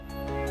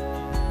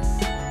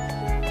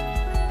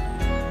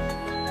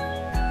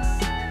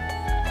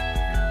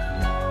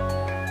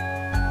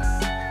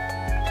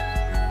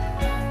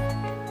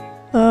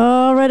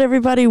right,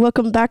 everybody,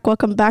 welcome back to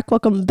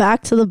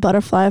the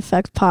Butterfly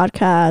Effect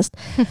podcast.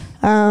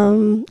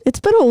 It's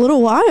been a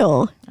little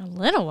while.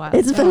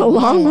 It's been a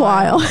long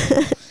while.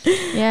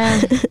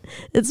 Yeah.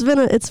 It's been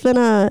a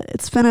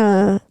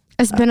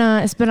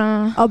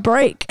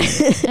break.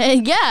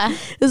 Yeah.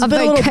 It's a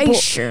been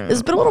vacation.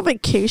 It's been a little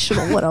vacation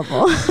or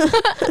whatever.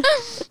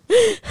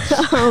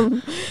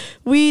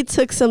 We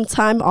took some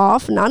time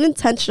off, not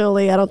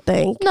intentionally, I don't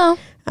think. No.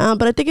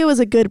 But I think it was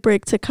a good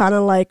break to kind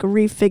of like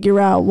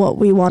refigure out what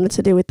we wanted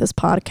to do with this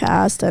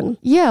podcast. And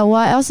yeah, well,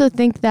 I also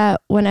think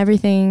that when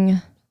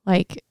everything,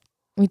 like,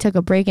 we took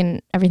a break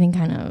and everything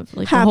kind of,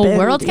 like, happened, the whole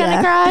world kind of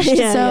crashed.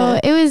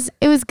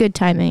 It was good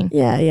timing.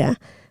 Yeah.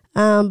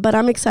 But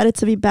I'm excited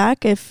to be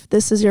back. If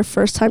this is your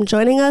first time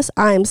joining us,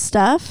 I'm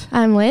Steph.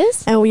 I'm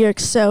Liz. And we are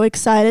so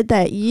excited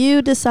that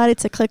you decided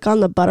to click on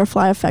the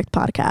Butterfly Effect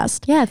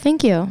podcast. Yeah,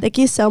 thank you. Thank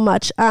you so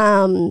much.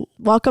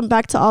 Welcome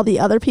back to all the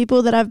other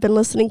people that have been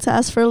listening to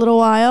us for a little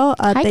while.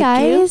 Hi,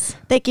 guys.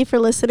 Thank you for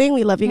listening.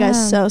 We love you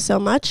guys so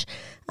much.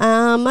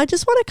 I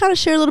just want to kind of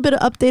share a little bit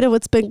of update of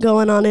what's been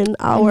going on in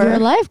your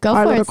life. Go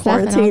for it,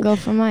 quarantine. Steph, and I'll go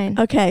for mine.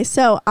 Okay,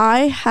 so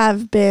I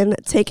have been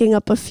taking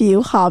up a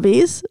few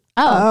hobbies.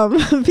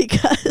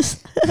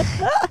 Because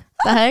the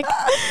heck?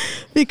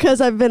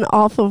 Because I've been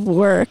off of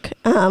work.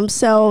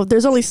 So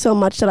there's only so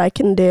much that I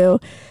can do.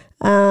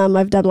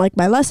 I've done like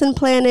my lesson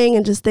planning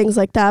and just things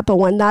like that. But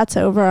when that's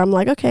over, I'm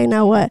like, okay,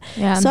 now what?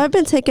 Yeah. So I've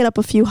been taking up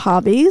a few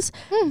hobbies.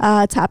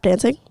 Tap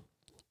dancing.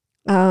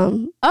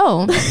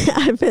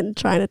 I've been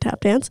trying to tap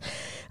dance.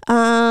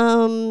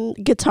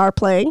 Guitar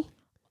playing.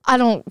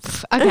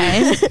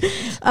 Okay.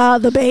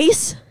 The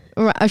bass.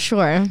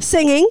 Sure.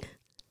 Singing.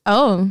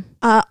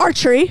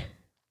 Archery.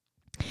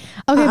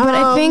 Okay, but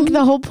I think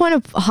the whole point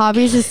of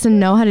hobbies is to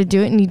know how to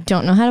do it, and you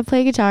don't know how to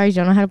play guitar, you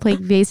don't know how to play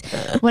bass.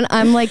 When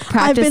I'm like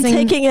practicing, I've been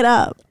taking it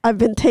up.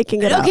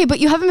 Okay, but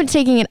you haven't been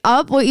taking it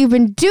up. What you've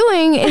been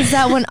doing is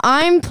that when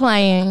I'm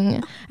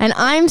playing and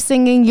I'm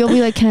singing, you'll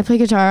be like, "Can I play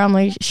guitar?" I'm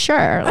like,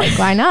 "Sure." Like,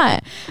 why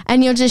not?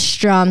 And you'll just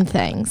strum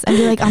things and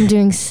be like, "I'm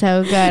doing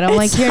so good." I'm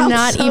like, "You're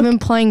not even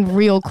playing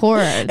real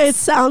chords." It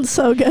sounds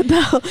so good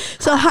though.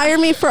 So hire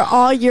me for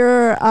all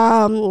your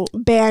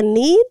band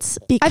needs,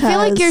 because I feel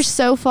like you're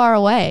so far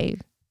away.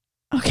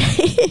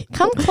 Okay.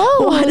 Come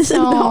close. Why does it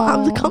know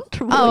I'm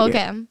comfortable? Oh,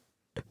 okay.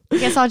 I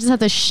guess I'll just have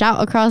to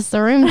shout across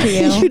the room to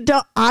you. You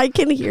don't. I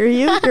can hear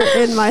you. You're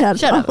in my headphones.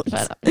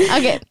 Shut up.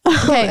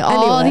 Okay.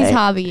 All these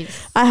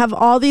hobbies. I have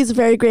all these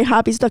very great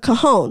hobbies. The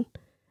cajon.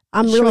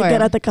 I'm really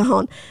good at the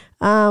cajon.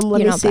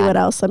 Let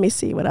me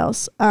see what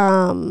else.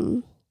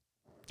 I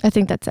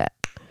think that's it.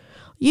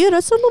 Yeah,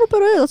 that's a little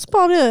bit of it. That's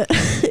about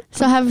it.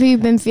 So have you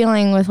been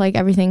feeling with like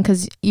everything,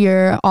 because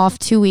you're off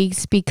 2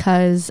 weeks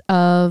because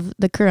of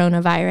the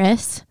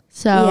coronavirus?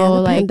 So the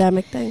like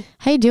pandemic thing.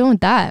 How you doing with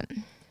that?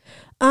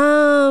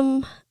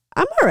 I'm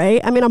all right.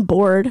 I mean, I'm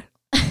bored.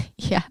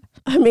 Yeah.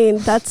 I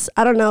mean,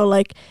 I don't know,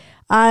 like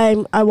I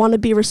want to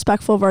be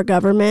respectful of our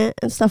government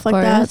and stuff like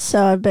that.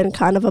 So I've been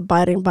kind of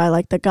abiding by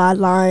like the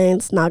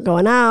guidelines, not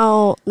going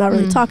out, not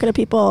really talking to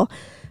people.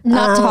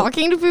 Not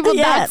talking to people?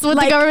 Yeah, that's what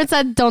the government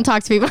said. Don't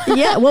talk to people.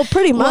 Yeah, well,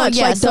 pretty much.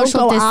 Well, like, don't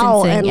go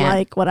out and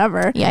like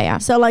whatever. Yeah.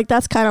 So like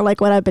that's kind of like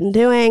what I've been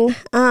doing.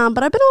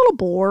 But I've been a little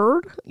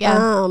bored.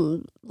 Yeah.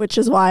 Which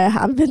is why I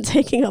have been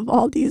taking up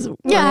all these things.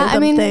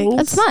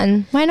 It's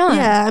fun. Why not?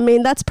 Yeah, I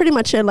mean, that's pretty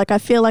much it. Like I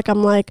feel like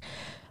I'm like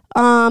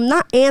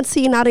not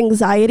antsy, not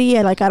anxiety.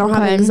 I don't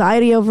have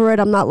anxiety over it.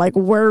 I'm not like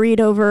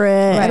worried over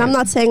it. Right. And I'm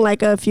not saying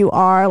like if you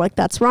are, like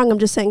that's wrong. I'm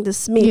just saying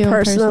this me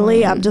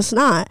personally. I'm just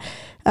not.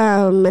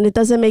 And it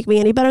doesn't make me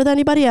any better than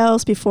anybody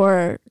else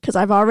because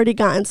I've already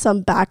gotten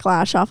some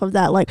backlash off of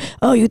that. Like,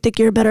 oh, you think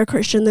you're a better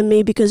Christian than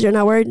me because you're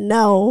not worried?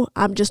 No,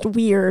 I'm just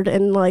weird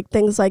and like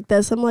things like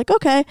this. I'm like,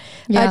 okay.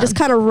 Yeah. I just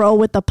kind of roll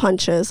with the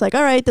punches. Like,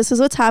 all right, this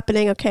is what's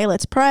happening. Okay,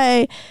 let's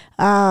pray.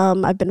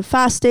 I've been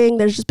fasting.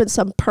 There's just been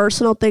some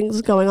personal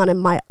things going on in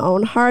my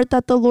own heart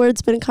that the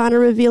Lord's been kind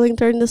of revealing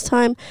during this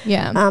time.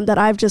 Yeah. That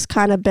I've just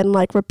kind of been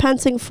like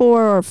repenting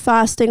for or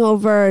fasting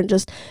over and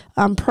just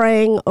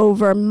praying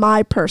over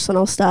my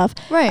personal stuff.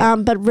 Right.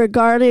 But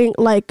regarding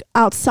like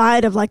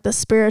outside of like the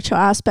spiritual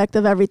aspect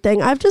of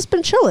everything, I've just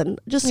been chilling.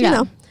 Just, you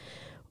know,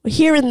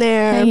 here and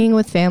there. Hanging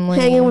with family,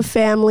 hanging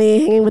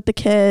with the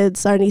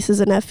kids, our nieces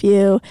and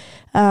nephew.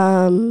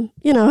 You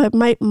know,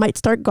 I might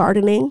start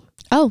gardening.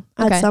 Oh,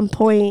 okay. At some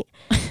point.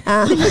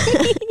 I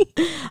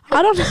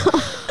don't know.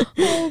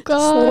 Oh, God.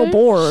 Just a little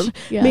bored.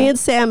 Yeah. Me and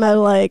Sam are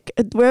like,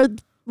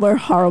 we're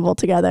horrible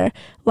together.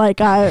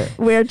 Like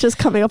we're just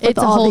coming up with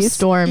all these.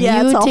 It's a whole storm.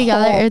 Yeah, you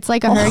together. It's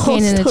like a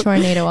hurricane and a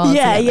tornado all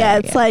together. Yeah.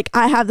 It's like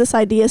I have this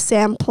idea.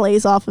 Sam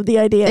plays off of the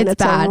idea, and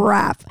it's bad. A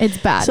wrap. It's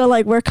bad. So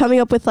like we're coming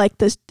up with like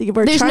this.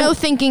 There's no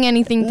thinking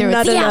anything through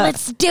it. Yeah,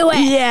 let's do it.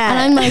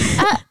 Yeah, and I'm like,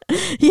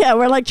 yeah,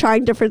 we're like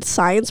trying different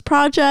science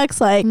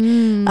projects. Like,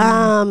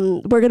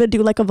 we're gonna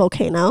do like a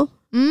volcano.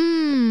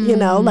 You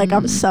know, like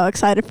I'm so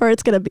excited for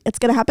it. It's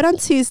gonna happen on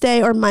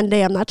Tuesday or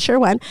Monday. I'm not sure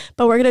when,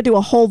 but we're gonna do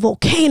a whole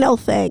volcano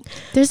thing.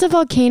 There's a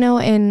volcano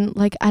in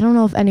like, I don't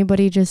know if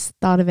anybody just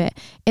thought of it,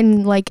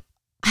 in like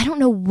I don't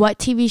know what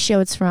TV show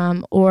it's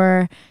from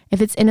or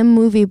if it's in a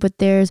movie, but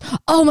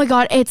oh my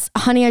God, it's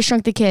Honey, I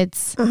Shrunk the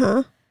Kids.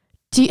 Uh-huh.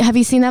 Have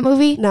you seen that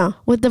movie? No.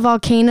 With the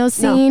volcano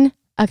scene?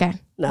 No. Okay.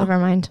 No. Never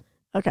mind.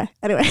 Okay.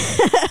 Anyway,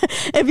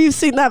 if you've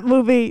seen that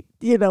movie,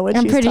 you know what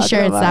I'm pretty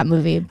sure it's that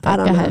movie. But I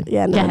don't know. Ahead.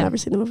 Yeah, no, I've never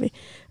seen the movie.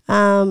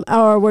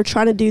 Or we're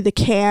trying to do the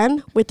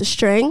can with the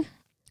string.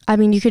 I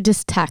mean, you could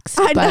just text.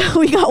 I know.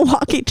 We got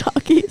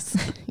walkie-talkies.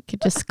 You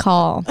could just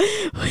call.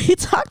 We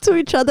talk to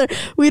each other.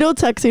 We don't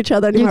text each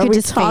other anymore.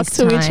 We talk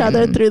to each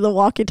other through the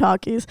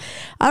walkie-talkies.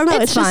 I don't know.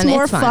 It's just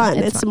more fun.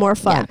 It's more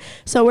fun. Yeah.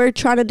 So we're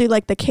trying to do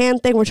like the can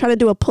thing. We're trying to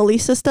do a pulley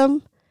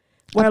system.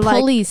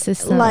 Pulley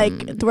system. Like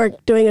we're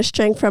doing a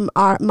string from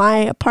my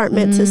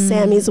apartment to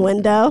Sammy's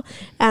window,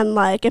 and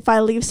like if I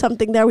leave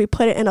something there, we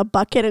put it in a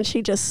bucket, and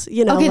she just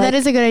okay, like, that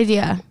is a good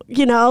idea.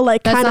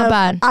 Like that's kind of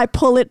bad. I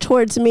pull it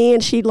towards me,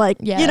 and she like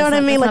you know what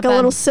I mean, like a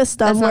little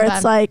system where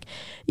it's like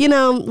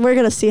we're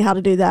gonna see how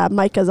to do that.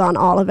 Micah's on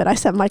all of it. I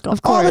sent Micah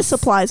all the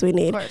supplies we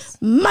need.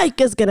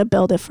 Micah's gonna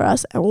build it for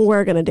us, and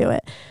we're gonna do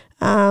it.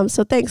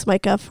 So thanks,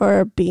 Micah,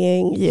 for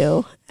being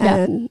you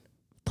and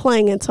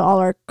playing into all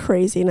our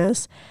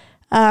craziness.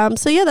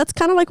 So yeah, that's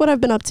kind of like what I've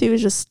been up to,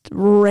 is just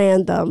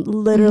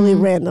literally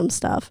random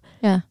stuff.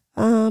 Yeah.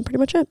 Pretty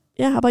much it.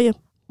 Yeah. How about you?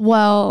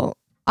 Well,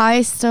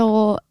 I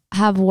still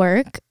have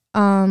work,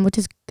 which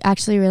is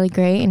actually really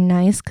great and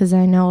nice, because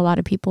I know a lot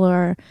of people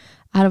are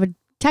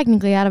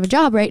technically out of a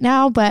job right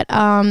now, but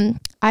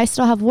I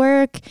still have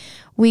work.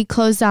 We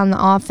closed down the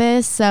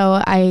office,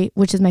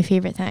 which is my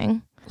favorite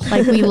thing.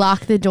 Like we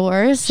lock the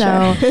doors,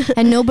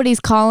 and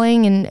nobody's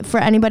calling. And for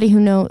anybody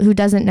who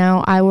doesn't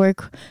know, I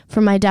work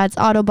for my dad's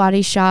auto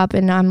body shop,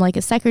 and I'm like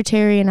a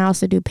secretary, and I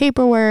also do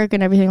paperwork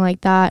and everything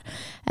like that.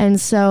 And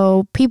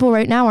so people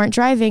right now aren't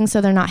driving, so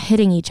they're not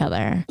hitting each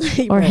other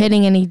or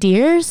hitting any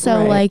deer.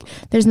 So like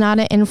there's not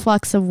an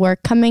influx of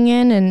work coming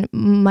in, and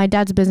my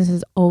dad's business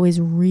is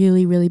always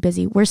really, really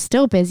busy. We're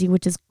still busy,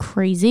 which is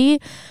crazy.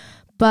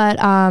 But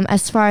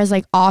as far as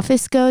like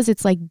office goes,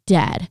 it's like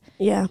dead.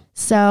 Yeah.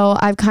 So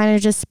I've kind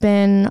of just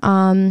been,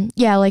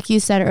 like you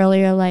said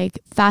earlier, like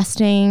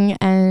fasting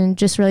and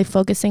just really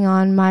focusing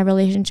on my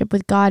relationship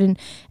with God.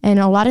 And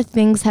a lot of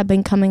things have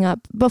been coming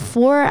up.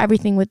 Before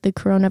everything with the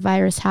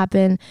coronavirus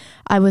happened,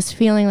 I was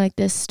feeling like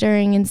this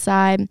stirring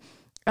inside.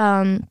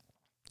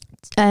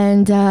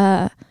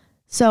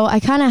 So I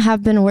kind of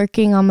have been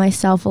working on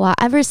myself a lot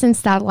ever since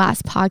that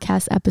last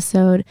podcast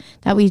episode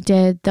that we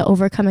did, the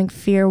Overcoming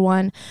Fear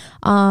one.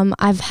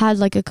 I've had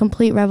like a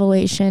complete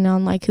revelation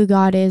on like who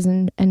God is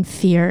and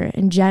fear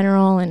in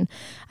general. And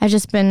I've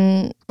just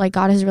been like,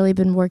 God has really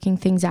been working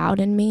things out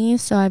in me.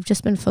 So I've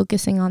just been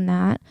focusing on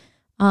that.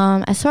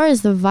 As far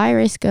as the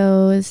virus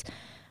goes,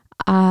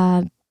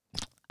 I'm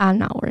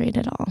not worried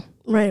at all.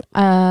 Right.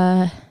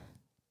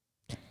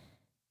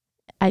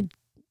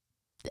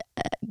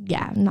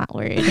 I'm not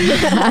worried.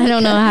 I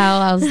don't know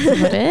how else to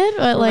put it,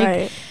 but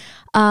like,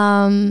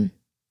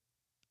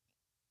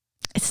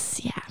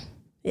 it's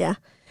yeah.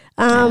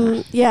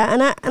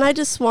 And I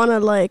just want to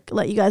like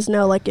let you guys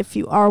know, like, if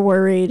you are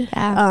worried,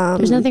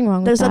 there's nothing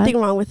wrong with There's nothing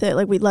wrong with it.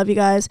 Like, we love you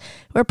guys.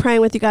 We're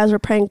praying with you guys. We're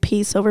praying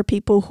peace over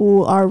people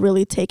who are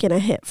really taking a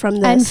hit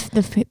from this.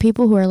 And the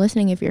people who are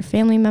listening, if your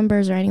family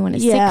members or anyone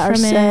is sick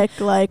from it.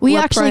 Like, we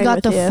actually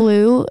got the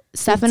flu.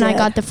 Steph and I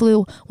got the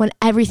flu when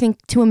everything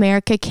to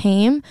America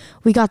came.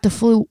 We got the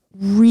flu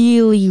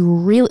really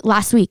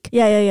last week.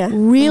 Yeah.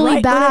 Really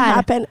right bad. When it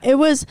happened. It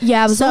was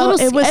a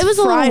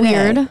little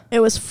weird. It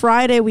was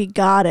Friday we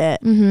got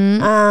it.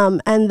 Mm-hmm.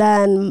 And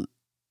then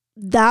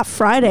that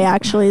Friday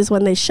actually is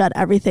when they shut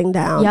everything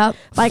down. Yep.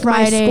 Like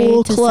Friday my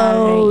school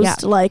closed,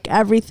 Saturday, like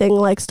everything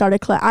like started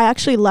I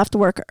actually left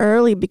work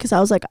early because I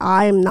was like,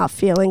 I'm not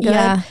feeling good.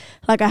 Yeah.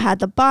 Like I had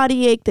the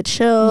body ache, the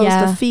chills,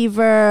 the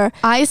fever.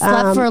 I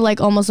slept for like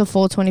almost a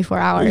full 24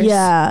 hours.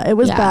 Yeah, it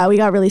was bad. We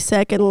got really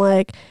sick and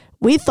like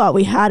we thought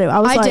we had it.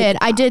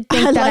 I did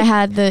think I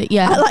had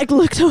I like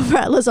looked over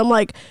at Liz. I'm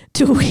like,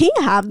 do we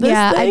have this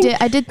thing?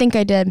 I did think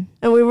I did.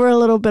 And we were a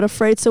little bit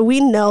afraid. So we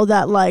know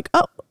that like,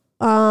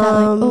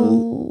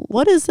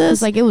 what is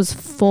this? It was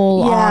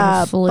full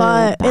on flu.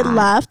 But bad. It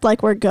left.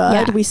 Like, we're good.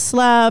 Yeah. We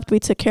slept. We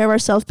took care of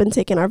ourselves. Been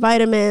taking our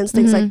vitamins,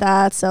 things like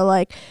that. So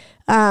like,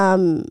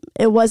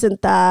 it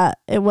wasn't that.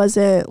 It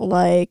wasn't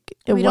like.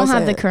 We don't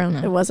have the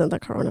corona. It wasn't the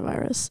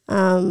coronavirus.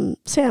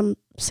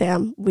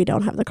 Sam, we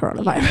don't have the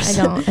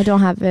coronavirus. I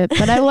don't have it.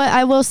 But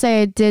I will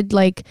say it did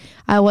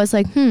I was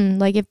like,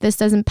 like if this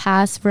doesn't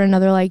pass for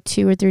another like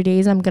 2 or 3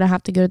 days, I'm going to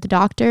have to go to the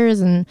doctors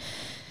and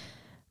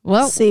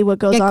see what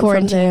goes on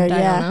from there.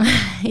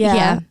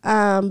 Yeah.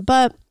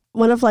 But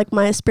one of like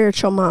my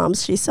spiritual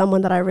moms, she's someone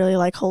that I really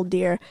like hold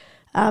dear.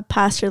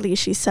 Pastor Lee,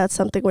 she said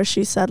something where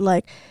she said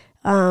like,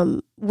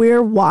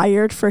 we're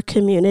wired for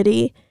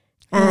community.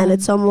 And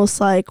it's almost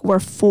like we're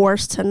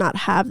forced to not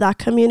have that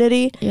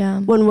community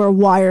when we're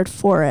wired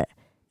for it.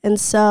 And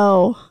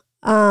so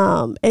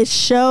it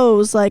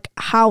shows like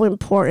how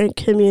important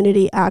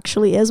community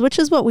actually is, which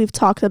is what we've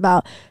talked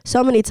about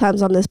so many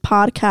times on this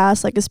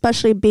podcast, like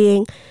especially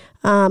being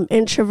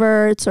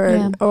introverts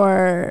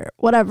or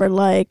whatever.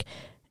 Like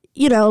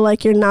you know,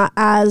 like you're not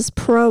as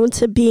prone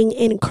to being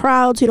in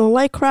crowds. You don't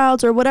like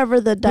crowds or whatever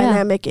the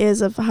dynamic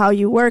is of how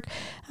you work.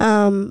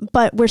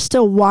 But we're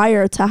still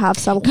wired to have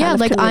some kind of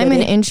like community.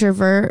 I'm an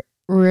introvert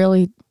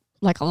really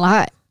like a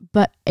lot,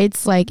 but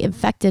it's like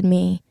affected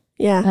me.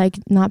 Yeah. Like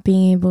not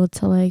being able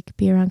to like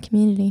be around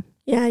community.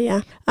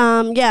 Yeah.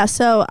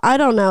 So I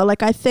don't know.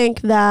 Like I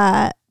think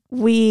that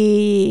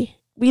we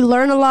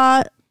learn a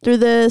lot through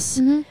this.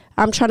 Mm-hmm.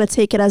 I'm trying to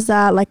take it as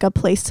that, like a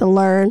place to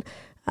learn.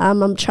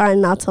 I'm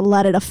trying not to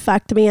let it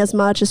affect me as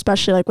much,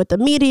 especially like with the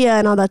media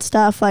and all that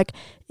stuff. Like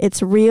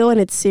it's real and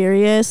it's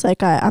serious.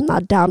 Like I'm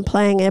not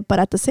downplaying it, but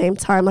at the same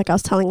time, like I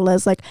was telling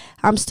Liz, like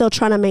I'm still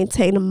trying to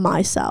maintain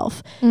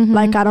myself. Mm-hmm.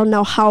 Like I don't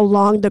know how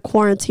long the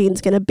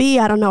quarantine's going to be.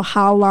 I don't know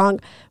how long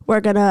we're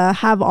going to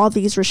have all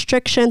these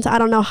restrictions. I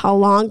don't know how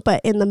long,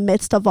 but in the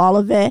midst of all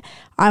of it,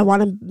 I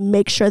want to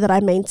make sure that I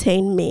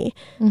maintain me.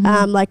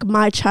 Mm-hmm. Like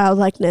my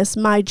childlikeness,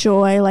 my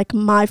joy, like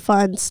my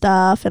fun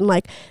stuff, and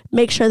like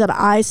make sure that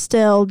I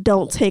still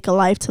don't take a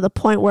life to the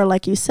point where,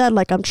 like you said,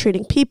 like I'm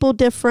treating people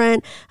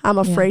different. I'm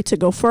afraid to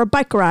go for a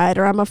bike ride,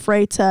 or I'm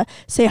afraid to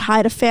say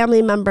hi to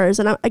family members.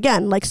 And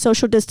again, like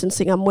social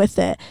distancing, I'm with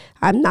it.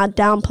 I'm not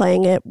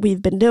downplaying it.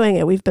 We've been doing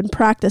it. We've been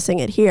practicing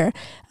it here.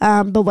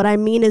 But what I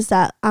mean is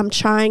that I'm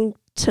trying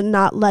to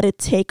not let it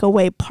take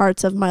away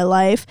parts of my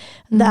life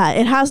that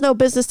it has no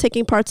business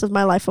taking parts of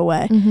my life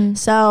away.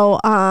 So,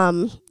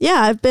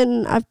 I've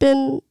been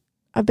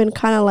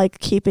kind of like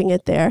keeping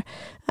it there,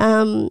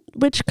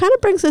 which kind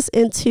of brings us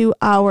into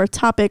our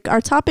topic.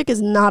 Our topic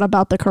is not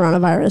about the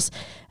coronavirus.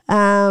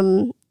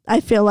 I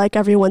feel like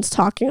everyone's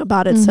talking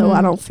about it, so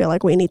I don't feel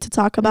like we need to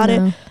talk about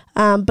it.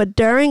 But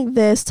during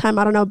this time,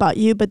 I don't know about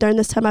you, but during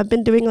this time, I've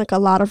been doing like a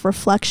lot of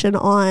reflection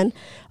on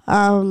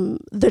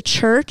the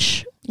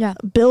church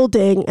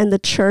building and the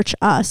church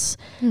us,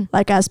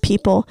 like as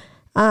people.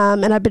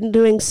 And I've been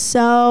doing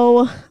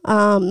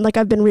like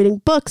I've been reading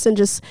books and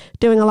just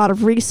doing a lot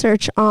of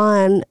research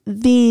on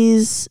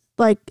these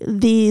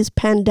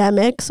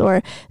pandemics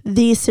or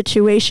these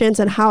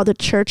situations and how the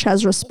church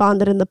has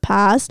responded in the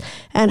past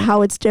and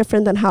how it's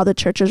different than how the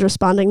church is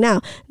responding now.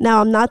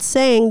 Now, I'm not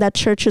saying that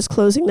church is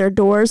closing their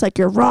doors, like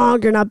you're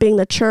wrong, you're not being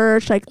the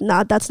church, like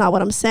that's not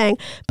what I'm saying.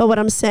 But what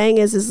I'm saying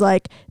is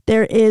like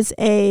there is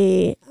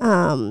a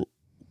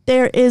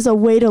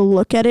way to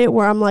look at it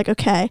where I'm like,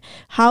 okay,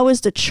 how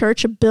is the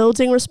church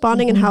building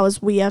responding and how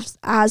is we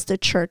as the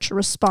church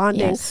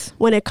responding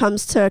when it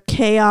comes to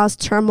chaos,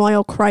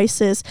 turmoil,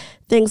 crisis,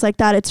 things like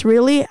that. It's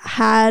really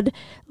had,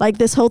 like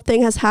this whole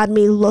thing has had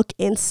me look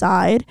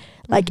inside,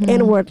 like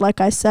inward,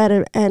 like I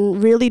said,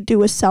 and really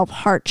do a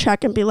self-heart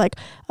check and be like,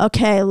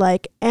 okay,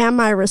 like, am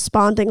I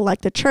responding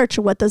like the church?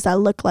 What does that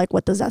look like?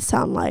 What does that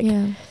sound like?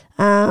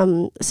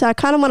 So I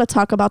kind of want to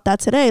talk about that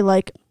today.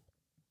 Like,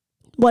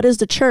 what is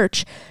the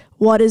church?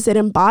 What does it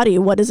embody?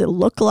 What does it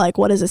look like?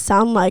 What does it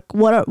sound like?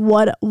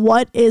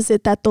 What is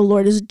it that the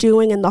Lord is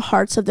doing in the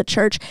hearts of the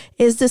church?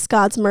 Is this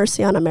God's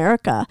mercy on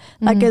America?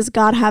 Like, is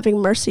God having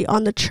mercy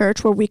on the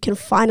church where we can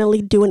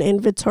finally do an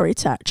inventory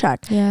check?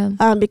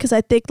 Because I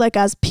think like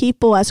as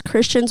people, as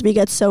Christians, we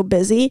get so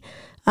busy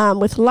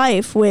with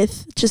life,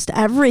 with just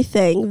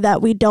everything,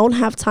 that we don't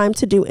have time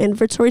to do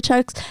inventory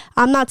checks.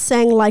 I'm not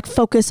saying like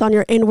focus on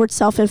your inward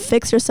self and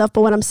fix yourself,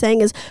 but what I'm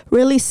saying is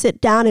really sit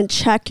down and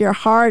check your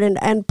heart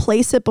and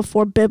place it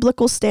before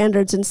biblical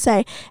standards and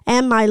say,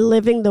 am I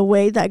living the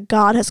way that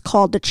God has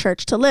called the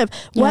church to live?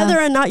 Whether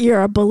or not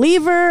you're a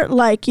believer,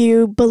 like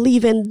you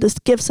believe in the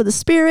gifts of the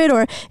Spirit,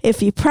 or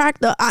if you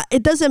practice,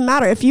 it doesn't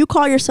matter. If you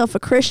call yourself a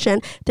Christian,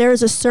 there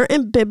is a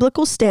certain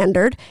biblical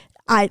standard.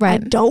 I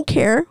don't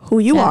care who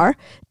you are.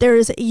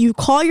 You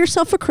call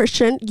yourself a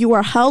Christian, you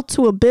are held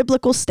to a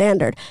biblical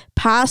standard.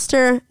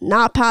 Pastor,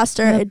 not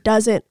pastor, it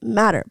doesn't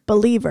matter.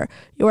 Believer,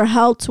 you are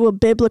held to a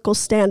biblical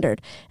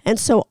standard. And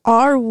so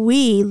are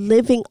we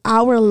living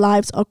our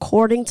lives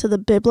according to the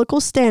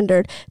biblical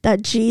standard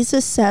that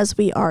Jesus says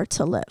we are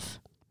to live?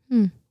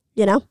 You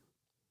know?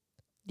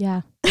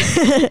 Yeah.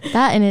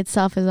 That in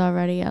itself is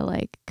already a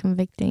like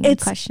convicting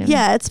question.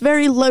 Yeah, it's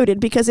very loaded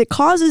because it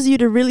causes you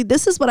to really,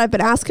 this is what I've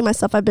been asking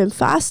myself. I've been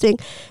fasting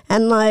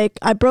and like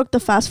I broke the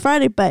fast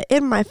Friday, but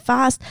in my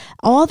fast,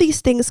 all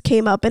these things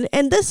came up and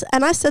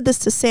I said this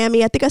to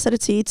Sammy. I think I said it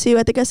to you too.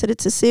 I think I said it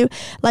to Sue.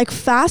 Like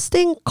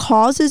fasting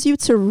causes you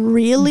to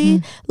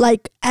really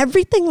like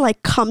everything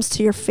like comes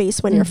to your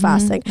face when you're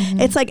fasting.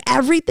 It's like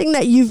everything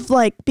that you've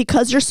like,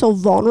 because you're so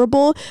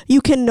vulnerable,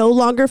 you can no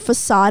longer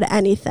facade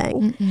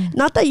anything.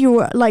 Not that you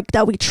were like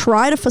that we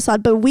try to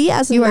facade, but we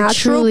as you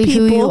natural are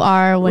people, who you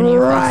are when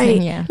you're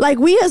fasting, like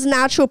we as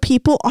natural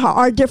people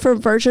are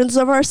different versions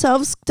of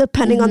ourselves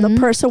depending on the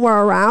person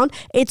we're around.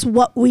 It's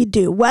what we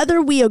do, whether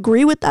we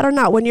agree with that or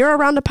not. When you're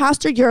around a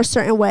pastor, you're a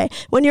certain way.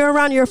 When you're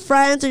around your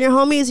friends and your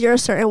homies, you're a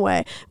certain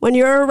way. When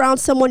you're around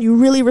someone you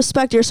really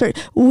respect, you're certain.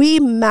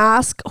 We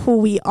mask who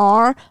we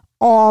are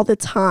all the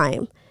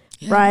time.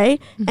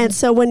 Right? And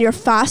so when you're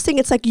fasting,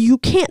 it's like you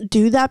can't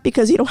do that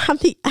because you don't have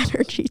the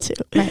energy to.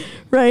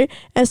 Right?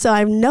 And so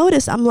I've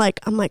noticed I'm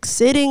like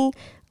sitting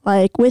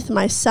like with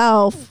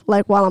myself,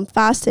 like while I'm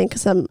fasting,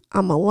 because I'm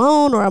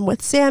alone, or I'm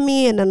with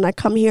Sammy, and then I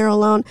come here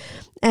alone.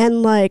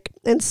 And like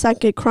in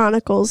 2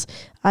 Chronicles,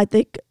 I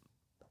think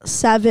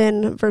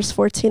 7 verse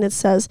 14, it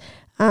says,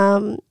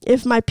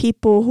 if my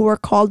people who are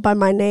called by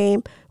my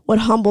name would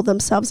humble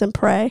themselves and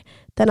pray,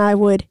 then I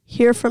would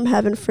hear from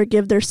heaven,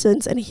 forgive their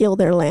sins, and heal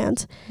their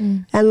land.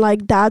 And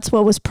like that's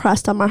what was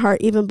pressed on my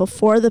heart even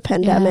before the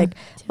pandemic.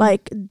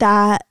 Like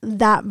that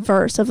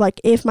verse of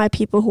like, if my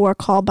people who are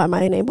called by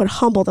my name would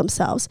humble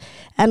themselves.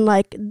 And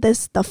like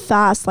the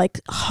fast like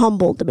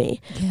humbled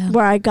me,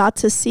 where I got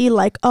to see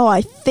like, oh,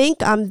 I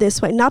think I'm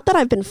this way. Not that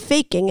I've been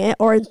faking it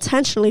or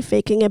intentionally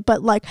faking it,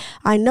 but like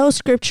I know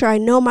scripture, I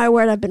know my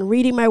word, I've been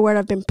reading my word,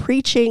 I've been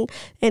preaching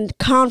in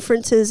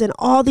conferences and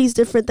all these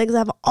different things. I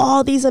have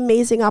all these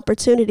amazing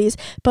opportunities.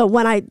 But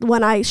when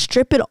I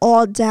strip it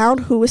all down,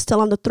 who is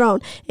still on the throne?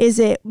 Is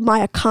it my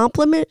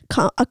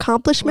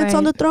accomplishments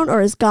on the throne,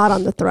 or is God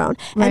on the throne?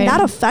 And that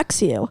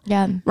affects you,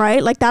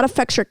 right? Like that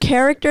affects your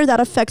character, that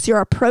affects your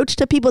approach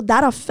to people,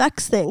 that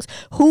affects things.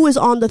 Who is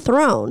on the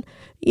throne?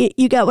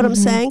 You get what I'm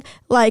saying?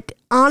 Like,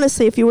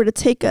 honestly, if you were to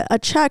take a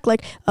check,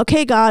 like,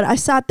 okay, God, I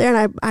sat there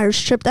and I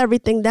stripped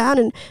everything down,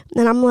 and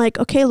I'm like,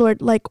 okay,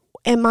 Lord, like,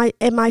 am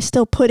I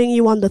still putting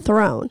you on the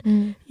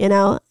throne? You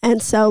know?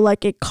 And so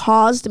like it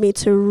caused me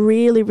to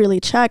really, really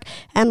check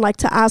and like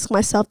to ask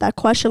myself that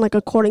question, like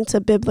according to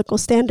biblical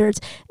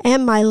standards,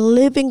 am I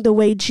living the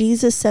way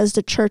Jesus says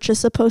the church is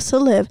supposed to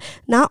live,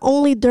 not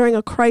only during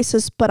a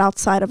crisis, but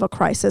outside of a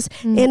crisis,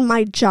 in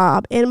my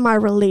job, in my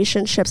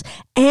relationships?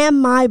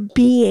 Am I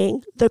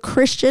being the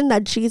Christian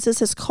that Jesus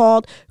has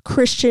called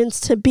Christians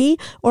to be?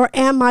 Or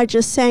am I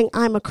just saying,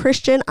 I'm a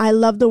Christian, I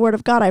love the word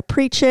of God, I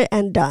preach it,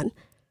 and done?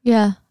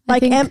 Yeah.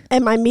 Like,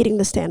 am I meeting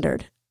the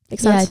standard?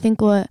 Makes sense? Yeah, I think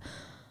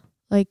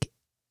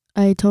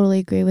I totally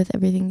agree with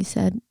everything you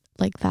said.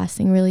 Like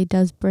fasting really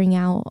does bring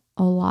out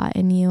a lot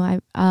in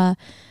you.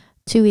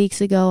 2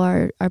 weeks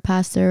ago, our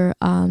pastor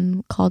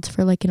called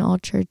for like an all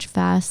church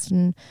fast,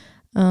 and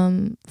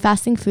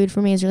fasting food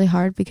for me is really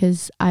hard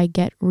because I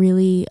get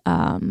really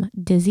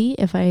dizzy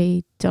if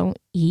I don't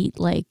eat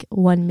like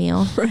one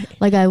meal.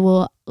 Like I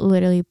will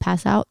literally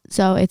pass out.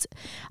 So it's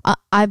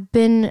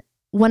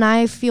when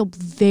I feel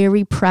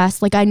very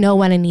pressed, like I know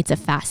when I need to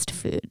fast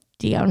food.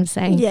 Do you know what I'm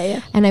saying? Yeah.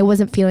 And I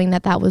wasn't feeling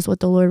that was what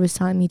the Lord was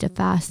telling me to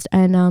fast.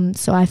 And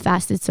so I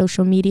fasted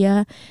social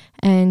media,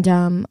 and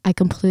I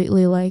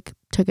completely like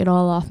took it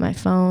all off my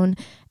phone.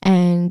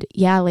 And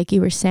yeah, like you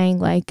were saying,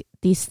 like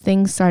these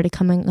things started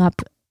coming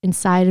up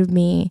inside of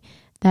me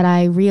that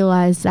I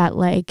realized that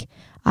like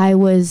I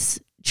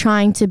was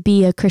trying to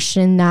be a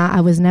Christian that I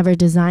was never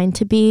designed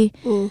to be,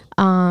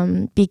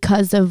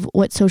 because of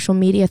what social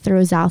media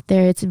throws out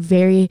there. It's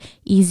very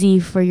easy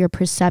for your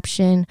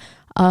perception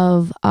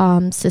of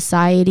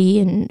society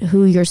and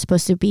who you're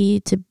supposed to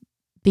be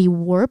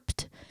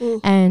warped,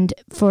 and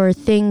for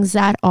things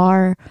that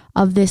are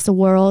of this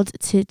world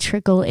to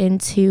trickle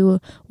into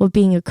what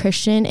being a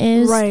Christian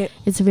is.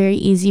 It's very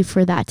easy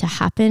for that to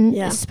happen,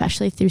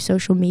 especially through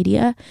social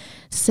media.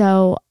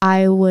 So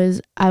I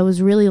was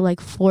really like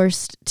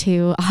forced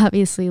to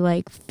obviously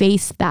like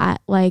face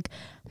that, like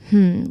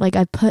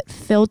I put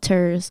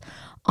filters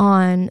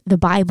on the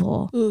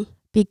Bible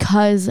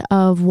because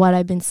of what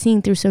I've been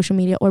seeing through social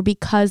media, or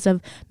because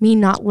of me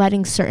not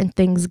letting certain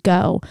things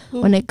go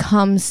when it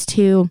comes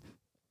to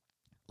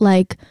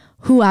like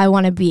who I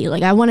want to be.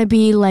 Like I want to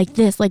be like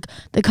this, like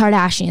the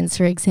Kardashians,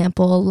 for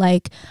example.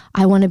 Like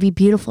I want to be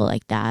beautiful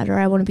like that, or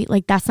I want to be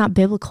like, that's not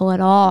biblical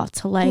at all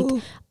to like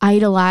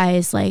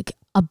idolize like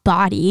a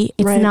body.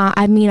 It's not,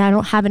 I mean, I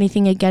don't have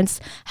anything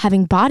against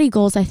having body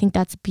goals. I think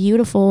that's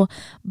beautiful,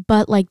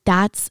 but like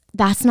that's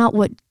not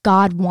what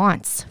God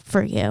wants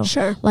for you.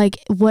 Like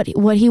what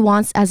he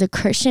wants as a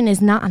Christian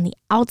is not on the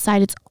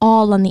outside, it's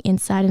all on the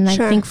inside. And I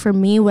think for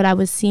me, what I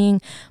was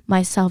seeing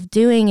myself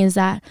doing is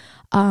that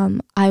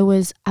I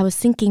was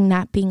thinking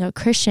that being a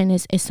Christian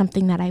is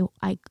something that I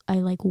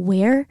like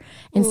wear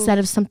instead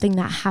of something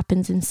that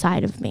happens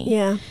inside of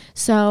me.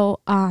 So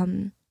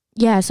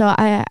so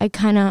I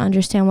kind of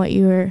understand what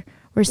you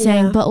were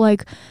saying, but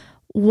like,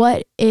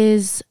 what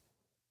is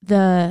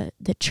the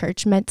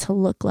church meant to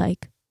look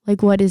like?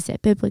 Like, what is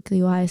it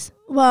biblically wise?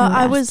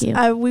 Well,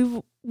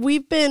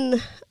 we've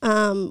been,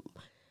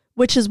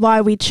 which is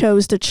why we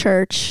chose the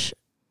church.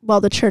 Well,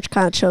 the church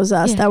kind of chose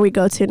us that we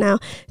go to now.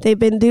 They've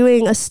been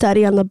doing a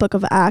study on the book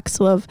of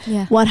Acts of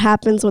what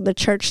happens when the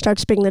church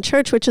starts being the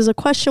church, which is a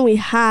question we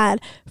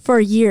had for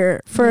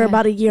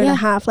about a year and a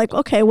half. Like,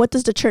 okay, what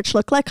does the church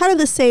look like? Kind of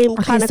the same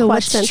kind of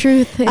question. What's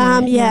truth?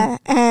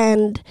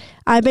 And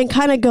I've been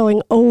kind of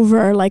going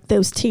over like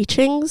those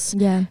teachings,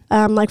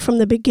 like from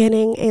the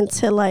beginning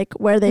into like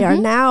where they are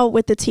now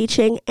with the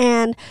teaching.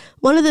 And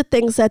one of the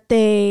things that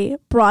they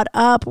brought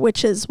up,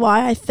 which is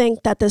why I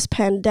think that this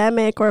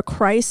pandemic or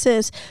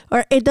crisis,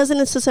 or it doesn't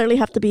necessarily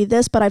have to be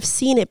this, but I've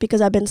seen it because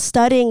I've been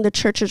studying the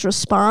church's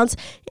response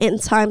in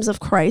times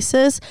of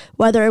crisis,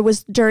 whether it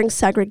was during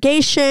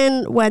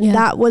segregation, when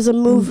that was a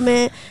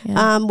movement,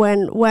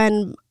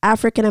 when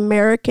African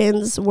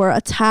Americans were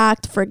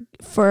attacked for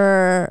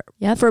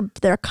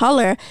their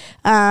color,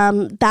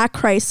 that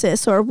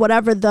crisis, or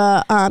whatever,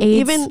 the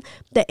even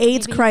the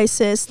AIDS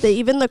crisis,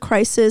 even the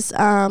crisis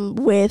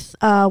with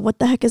what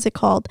the heck is it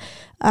called?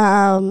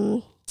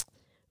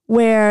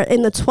 Where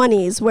in the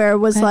 20s, where it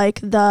was like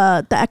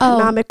the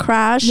economic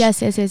crash.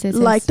 Yes.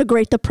 Like the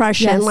Great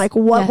Depression. Yes. Like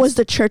what was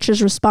the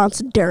church's response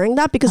during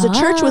that? Because the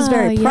church was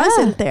very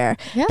present there.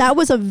 Yeah. That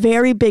was a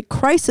very big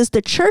crisis.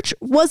 The church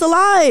was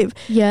alive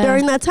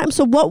during that time.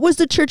 So what was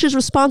the church's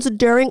response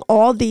during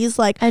all these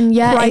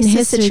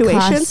crisis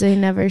situations? Class, they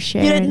never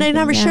shared. They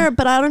never shared,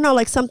 but I don't know,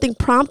 like something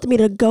prompted me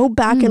to go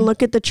back and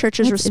look at the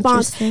church's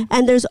response.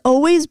 And there's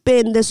always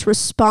been this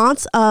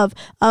response of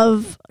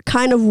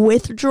kind of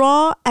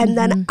withdrawal, and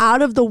then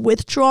out of the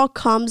withdrawal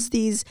comes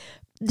these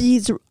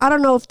I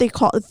don't know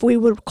if we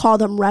would call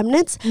them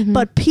remnants,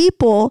 but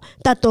people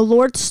that the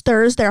Lord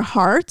stirs their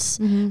hearts,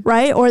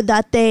 right? Or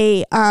that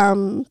they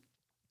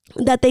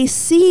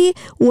see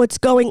what's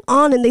going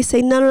on and they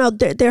say, no,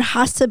 there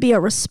has to be a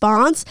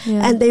response,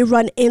 and they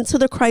run into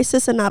the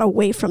crisis and not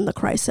away from the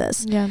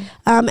crisis.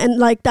 And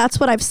like, that's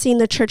what I've seen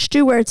the church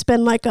do, where it's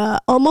been like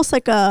almost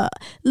like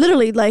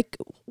literally like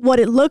what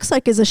it looks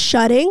like is a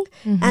shutting,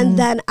 and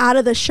then out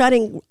of the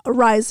shutting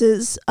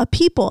rises a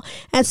people.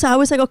 And so I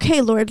was like,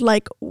 okay, Lord,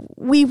 like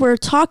we were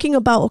talking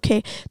about,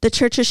 okay, the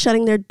church is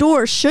shutting their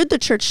doors. Should the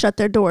church shut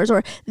their doors?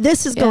 Or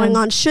this is going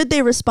on. Should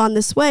they respond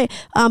this way?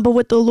 But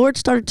what the Lord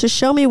started to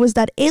show me was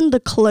that in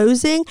the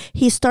closing,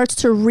 he starts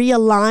to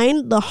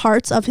realign the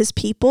hearts of his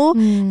people,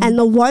 and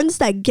the ones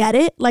that get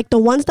it, like the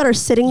ones that are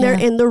sitting there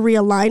in the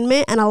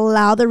realignment and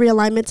allow the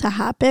realignment to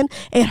happen,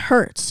 it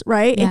hurts,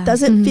 right? It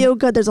doesn't feel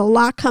good. There's a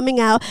lot coming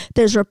out.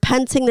 There's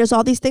repenting. There's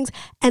all these things.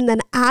 And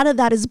then out of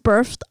that is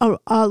birthed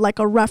like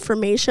a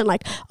reformation,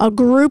 like a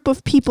group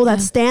of people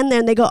that stand there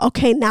and they go,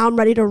 okay, now I'm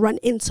ready to run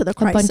into the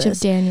crisis. A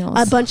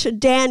bunch of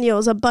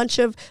Daniels, a bunch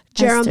of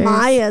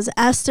Jeremiahs,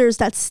 Esthers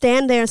that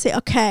stand there and say,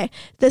 okay,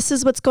 this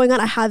is what's going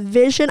on. I have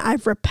vision.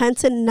 I've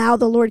repented. Now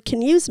the Lord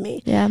can use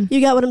me. Yeah. You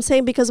get what I'm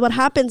saying? Because what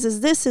happens is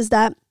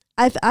that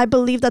I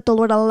believe that the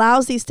Lord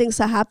allows these things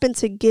to happen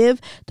to give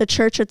the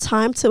church a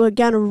time to,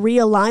 again,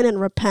 realign and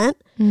repent.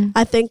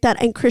 I think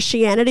that in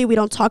Christianity, we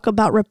don't talk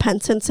about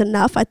repentance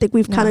enough. I think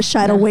we've kind of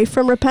shied away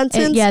from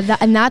repentance.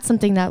 And that's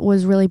something that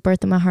was really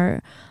birthed in my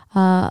heart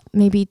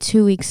maybe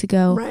 2 weeks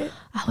ago. Right.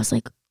 I was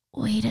like,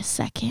 wait a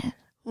second.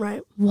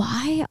 Right.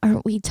 Why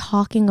aren't we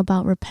talking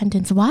about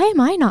repentance? Why am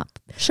I not?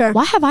 Sure.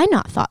 Why have I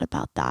not thought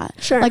about that?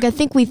 Sure. Like, I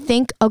think we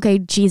think, okay,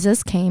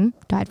 Jesus came,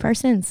 died for our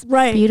sins.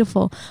 Right.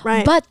 Beautiful.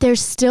 Right. But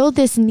there's still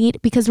this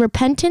need, because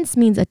repentance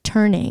means a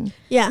turning.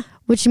 Yeah.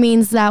 Which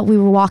means that we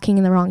were walking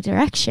in the wrong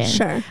direction.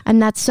 Sure.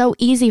 And that's so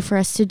easy for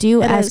us to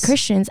do as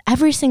Christians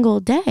every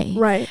single day.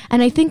 Right.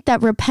 And I think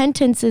that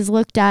repentance is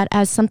looked at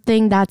as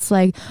something that's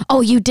like,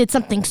 oh, you did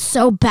something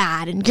so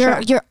bad and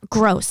you're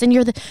gross and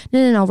you're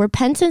no.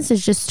 Repentance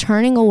is just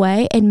turning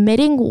away,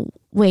 admitting,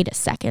 wait a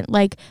second,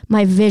 like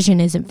my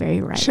vision isn't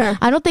very right. Sure.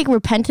 I don't think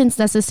repentance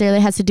necessarily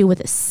has to do with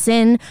a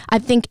sin. I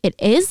think it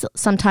is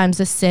sometimes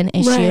a sin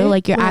issue,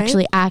 like you're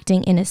actually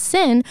acting in a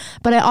sin,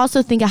 but I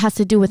also think it has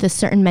to do with a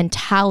certain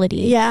mentality.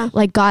 Yeah.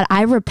 Like, God,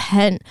 I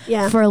repent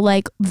for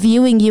like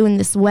viewing you in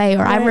this way,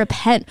 or I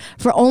repent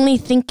for only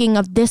thinking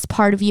of this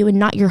part of you and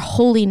not your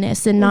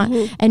holiness and not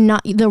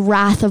the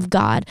wrath of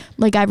God.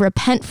 Like, I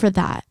repent for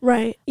that.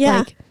 Right. Yeah.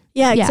 Like,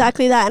 yeah,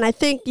 exactly that. And I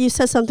think you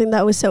said something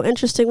that was so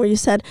interesting, where you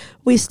said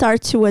we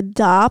start to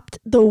adopt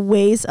the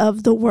ways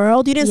of the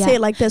world. You didn't say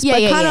it like this,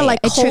 but kind of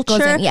like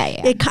culture.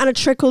 It kind of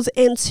trickles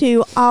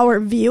into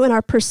our view and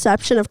our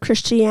perception of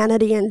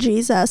Christianity and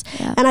Jesus.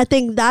 Yeah. And I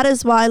think that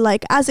is why,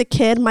 like, as a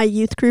kid, my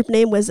youth group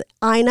name was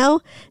I Know.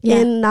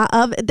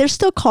 They're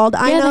still called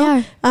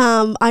I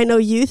Know. I Know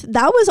Youth.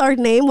 That was our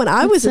name when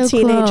I was a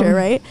teenager,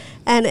 right?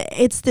 And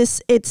it's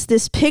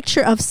this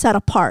picture of set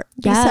apart.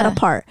 Be set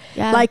apart.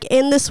 Yeah. Like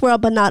in this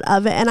world, but not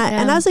of it. And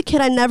as a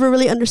kid, I never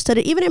really understood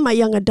it. Even in my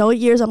young adult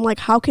years, I'm like,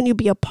 how can you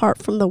be apart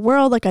from the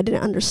world? Like, I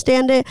didn't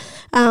understand it.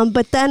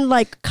 But then,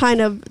 like,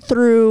 kind of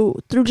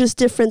through just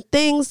different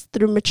things,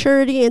 through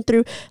maturity and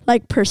through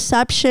like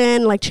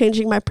perception, like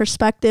changing my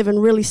perspective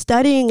and really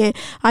studying it,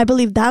 I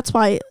believe that's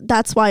why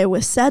it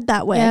was said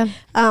that way. Yeah.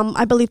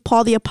 I believe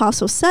Paul the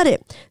Apostle said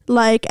it.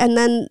 Like, and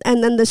then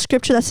the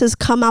scripture that says,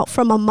 "Come out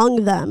from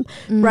among them."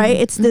 Right?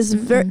 It's this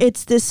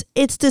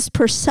it's this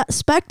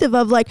perspective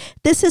of like,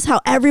 this is how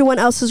everyone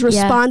else is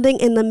responding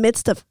in the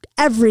midst of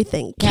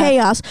everything,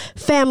 chaos,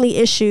 family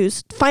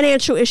issues,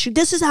 financial issues.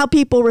 This is how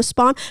people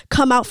respond.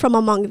 Come out from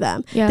among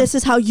them. Yeah. This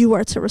is how you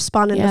are to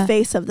respond in the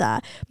face of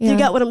that. You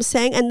get what I'm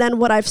saying? And then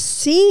what I've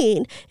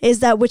seen is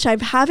that, which I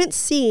haven't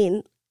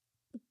seen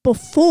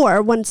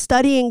before, when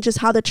studying just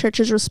how the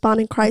churches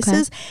respond in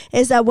crisis,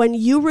 is that when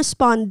you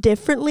respond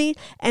differently,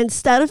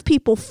 instead of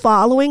people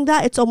following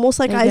that, it's almost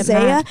like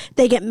Isaiah,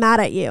 they get mad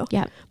at you.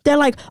 Yeah. They're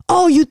like,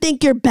 oh, you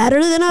think you're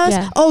better than us?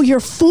 Yeah. Oh,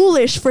 you're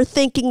foolish for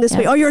thinking this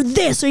way. Oh, you're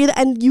this or you're that.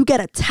 And you get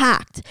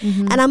attacked.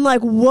 And I'm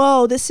like,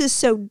 whoa, this is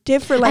so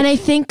different. Like, and I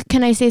think,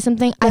 can I say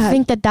something? I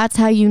think that that's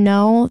how you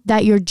know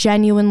that you're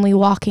genuinely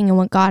walking in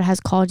what God has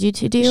called you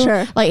to do.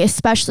 Sure. Like,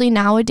 especially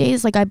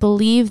nowadays, like I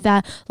believe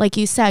that, like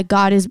you said,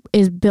 God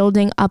is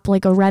building up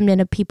like a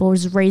remnant of people,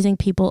 is raising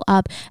people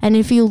up. And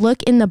if you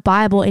look in the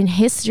Bible, in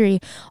history,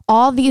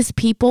 all these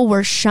people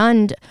were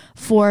shunned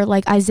for,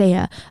 like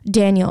Isaiah,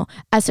 Daniel,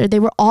 Esther. They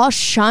were all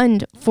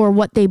shunned for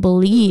what they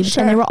believed.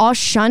 And they were all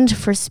shunned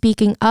for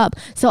speaking up.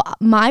 So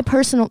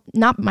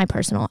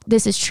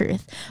this is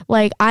truth.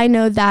 Like, I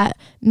know that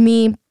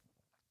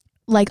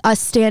like us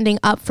standing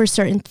up for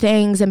certain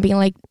things and being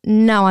like,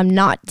 no, I'm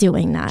not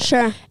doing that.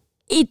 Sure.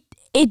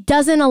 It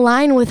doesn't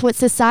align with what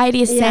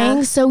society is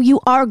saying, so you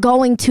are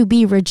going to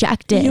be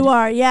rejected. You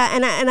are, yeah.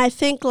 And I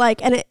think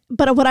like,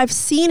 but what I've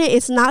seen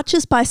it's not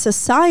just by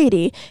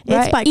society,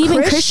 it's by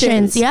even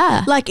Christians.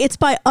 Yeah. Like, it's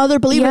by other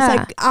believers. Yeah.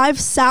 Like, I've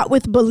sat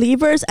with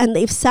believers and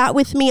they've sat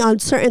with me on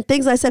certain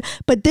things. I said,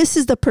 but this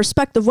is the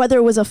perspective, whether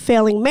it was a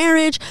failing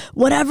marriage,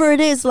 whatever it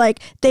is, like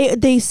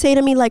they say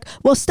to me like,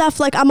 well, Steph,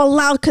 like I'm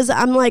allowed, because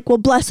I'm like, well,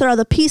 blessed are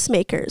the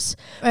peacemakers,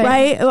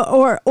 right?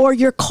 Or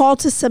you're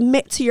called to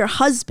submit to your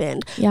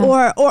husband,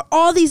 or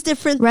all these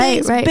different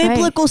things,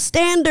 biblical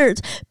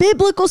standards.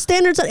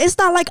 It's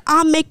not like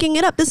I'm making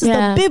it up. This is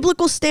the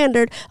biblical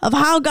standard of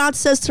how God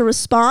says to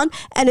respond,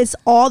 and it's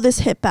all this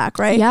hit back,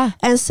 right? Yeah.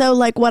 And so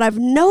like what I've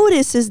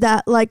noticed is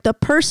that like the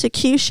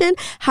persecution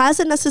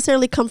hasn't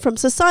necessarily come from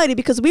society,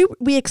 because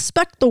we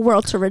expect the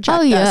world to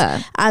reject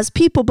us as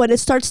people, but it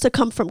starts to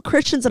come from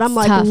Christians, and I'm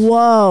like, tough.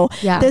 Whoa,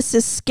 this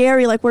is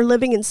scary. Like, we're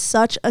living in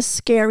such a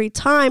scary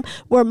time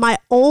where my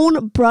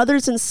own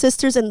brothers and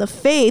sisters in the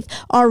faith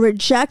are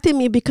rejecting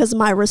me because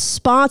my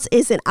response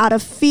isn't out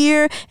of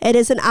fear. It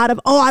isn't out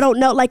of, I don't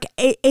know. Like,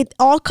 it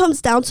all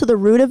comes down to the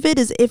root of it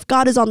is if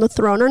God is on the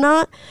throne or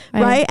not,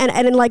 right?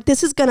 And like,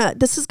 this is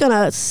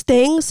gonna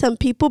sting some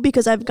people,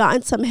 because I've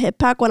gotten some hit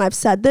back when I've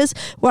said this,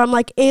 where I'm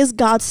like, is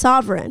God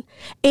sovereign?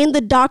 In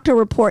the doctor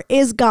report,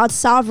 is God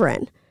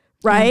sovereign?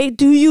 Right?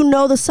 Do you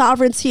know the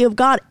sovereignty of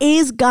God?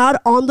 Is God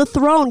on the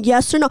throne?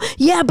 Yes or no?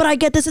 Yeah, but I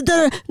get this.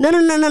 No.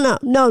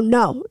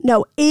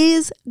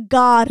 Is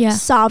God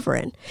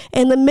sovereign?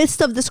 In the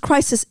midst of this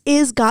crisis,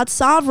 is God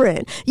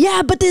sovereign?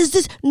 Yeah, but there's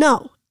this.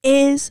 No.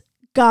 Is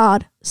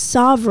God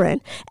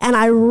sovereign? And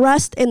I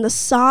rest in the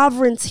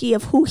sovereignty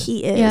of who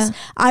he is.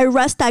 I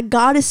rest that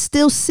God is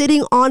still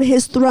sitting on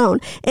his throne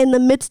in the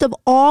midst of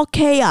all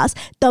chaos.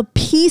 The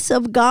peace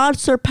of God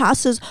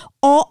surpasses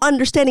all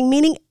understanding,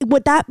 meaning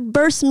what that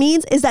verse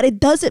means is that it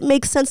doesn't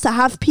make sense to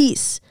have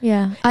peace.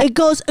 It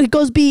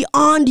goes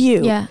beyond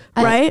you.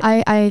 Right?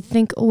 I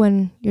think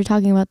when you're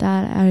talking about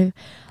that,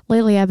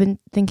 lately I've been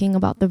thinking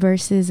about the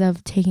verses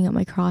of taking up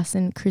my cross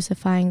and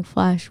crucifying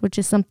flesh, which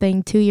is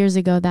something 2 years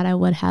ago that I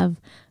would have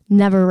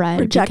never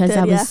read because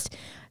I was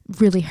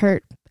really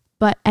hurt.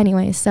 But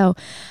anyway, so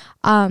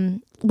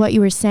what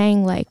you were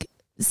saying, like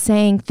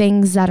saying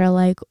things that are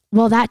like,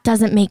 well, that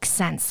doesn't make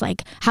sense.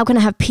 Like, how can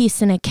I have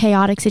peace in a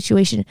chaotic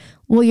situation?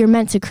 Well, you're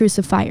meant to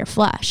crucify your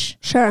flesh.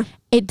 Sure.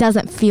 It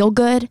doesn't feel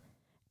good.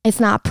 It's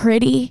not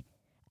pretty.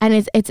 And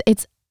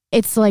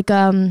it's like,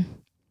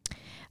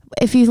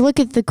 if you look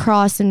at the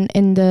cross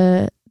and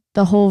the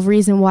whole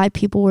reason why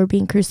people were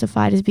being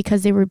crucified is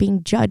because they were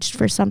being judged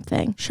for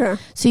something. Sure.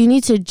 So you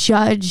need to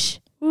judge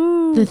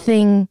the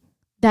thing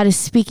that is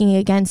speaking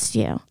against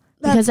you,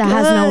 because it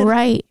has no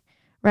right.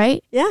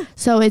 Right? Yeah.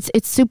 So it's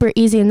super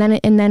easy. And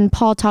then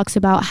Paul talks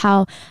about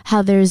how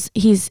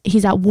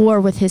he's at war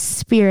with his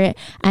spirit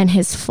and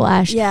his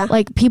flesh. Yeah.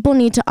 Like, people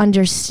need to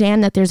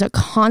understand that there's a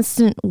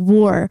constant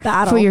war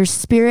for your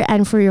spirit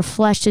and for your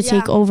flesh to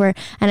take over.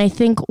 And I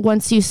think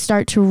once you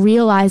start to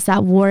realize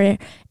that war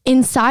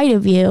inside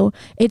of you,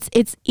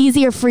 it's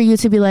easier for you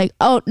to be like,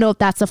 oh no,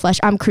 that's the flesh,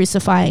 I'm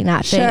crucifying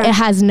that thing. It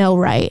has no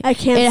right.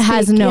 It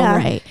has no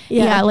right.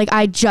 Like,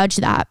 I judge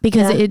that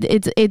because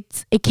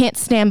it can't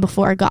stand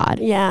before God.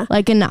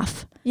 Like,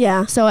 enough.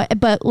 So,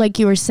 but like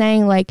you were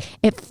saying, like,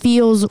 it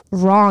feels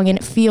wrong and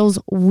it feels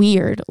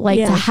weird, like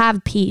to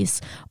have peace,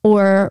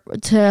 or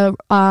to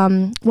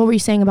what were you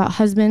saying about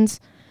husbands?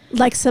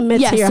 Like,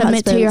 submit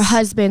to your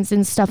husbands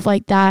and stuff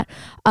like that.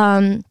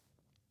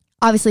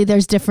 Obviously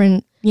there's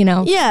different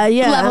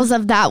levels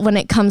of that when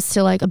it comes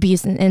to like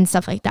abuse and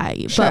stuff like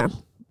that. Sure. But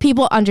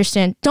people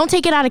understand. Don't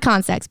take it out of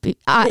context,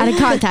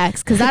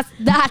 because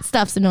that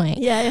stuff's annoying.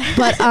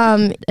 But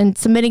and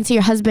submitting to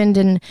your husband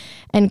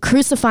and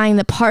crucifying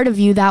the part of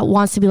you that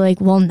wants to be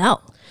like, well, no.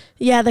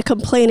 The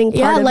complaining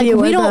part of like you.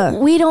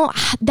 We don't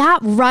that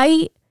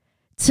right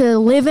to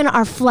live in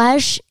our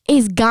flesh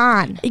is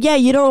gone. Yeah,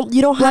 you don't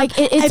have, like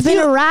it's been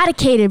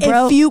eradicated,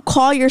 bro. If you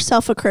call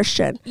yourself a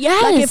Christian,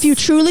 yes, like if you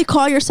truly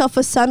call yourself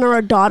a son or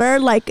a daughter,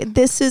 like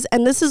this is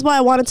why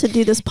I wanted to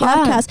do this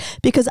podcast,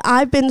 because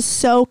I've been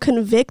so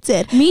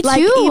convicted. Me like,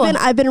 too. Even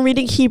I've been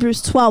reading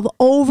Hebrews 12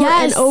 over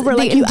and over.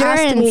 Like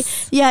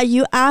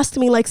you asked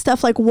me like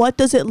stuff like, what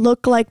does it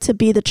look like to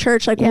be the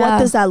church? Like what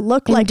does that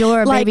look like?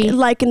 Baby.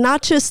 Like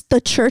not just the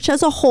church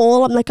as a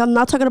whole. I'm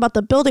not talking about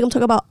the building. I'm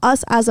talking about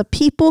us as a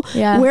people.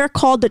 We're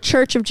called the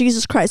Church of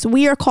Jesus Christ.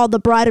 We are called the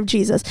bride of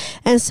Jesus.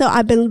 And so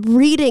I've been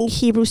reading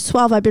Hebrews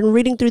 12. I've been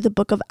reading through the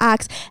book of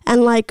Acts.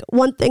 And like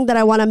one thing that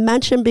I want to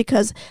mention,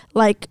 because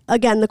like,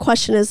 again, the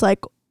question is like,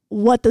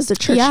 what does the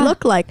church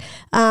look like?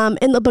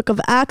 In the book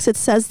of Acts, it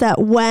says that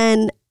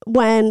when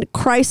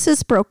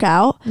crisis broke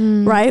out,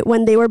 right,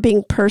 when they were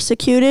being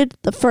persecuted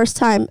the first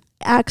time,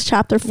 Acts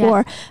chapter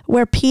 4,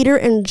 where Peter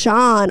and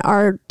John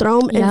are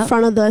thrown in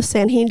front of the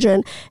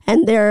Sanhedrin,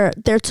 and they're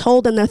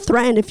told and they're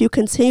threatened, if you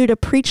continue to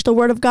preach the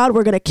word of God,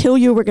 we're going to kill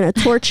you, we're going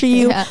to torture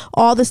you,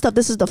 all this stuff.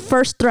 This is the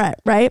first threat,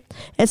 right?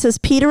 It says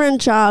Peter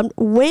and John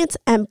went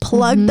and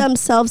plugged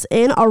themselves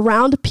in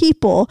around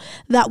people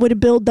that would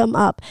build them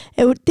up.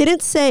 It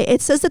didn't say,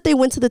 it says that they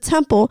went to the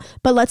temple,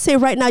 but let's say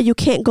right now you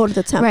can't go to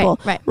the temple,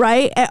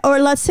 right? Or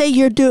let's say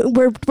we're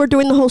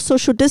doing the whole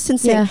social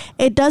distancing.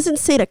 It doesn't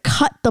say to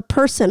cut the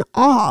person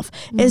off.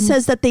 It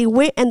says that they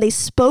went and they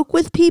spoke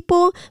with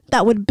people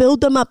that would build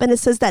them up, and it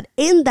says that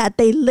in that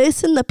they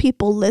listened, the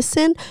people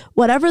listened,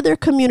 whatever their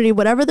community,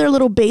 whatever their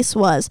little base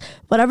was,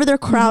 whatever their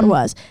crowd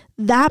was,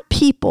 that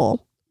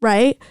people,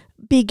 right,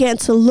 began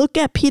to look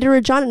at Peter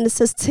and John, and it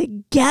says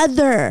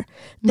together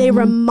they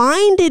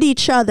reminded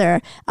each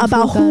other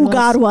about who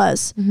God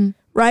was.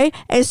 Right?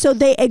 And so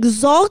they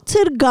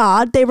exalted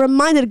God. They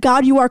reminded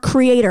God, you are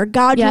creator.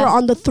 God, you are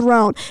on the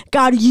throne.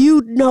 God,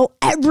 you know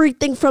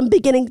everything from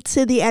beginning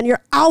to the end.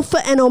 You're Alpha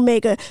and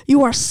Omega.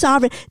 You are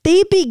sovereign.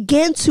 They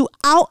began to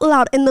out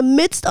loud, in the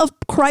midst of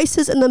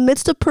crisis, in the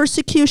midst of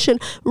persecution,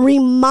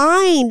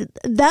 remind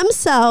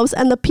themselves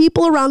and the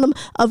people around them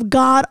of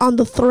God on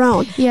the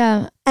throne.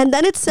 Yeah. And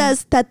then it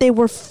says that they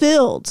were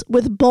filled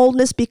with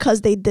boldness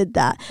because they did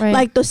that,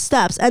 like the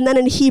steps. And then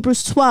in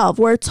Hebrews 12,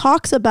 where it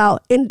talks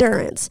about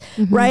endurance,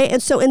 right?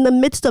 And so in the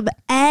midst of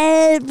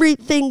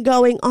everything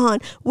going on,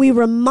 we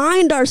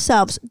remind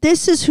ourselves,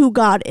 this is who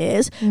God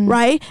is,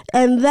 right?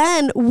 And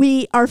then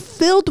we are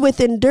filled with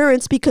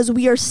endurance because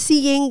we are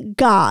seeing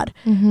God,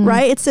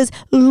 right? It says,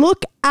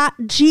 look at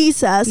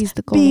Jesus,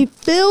 be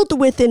filled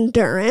with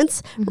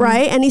endurance,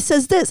 right? And he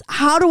says this,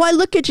 how do I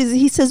look at Jesus?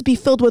 He says, be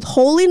filled with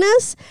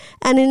holiness.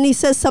 And then he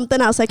says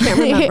something else. I can't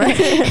remember.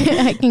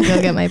 I can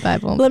go get my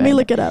Bible. Let me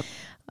look it up.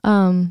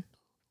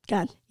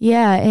 God.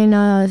 Yeah.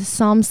 In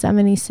Psalm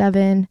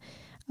 77,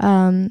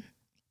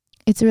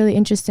 it's really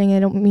interesting. I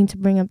don't mean to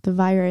bring up the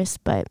virus,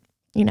 but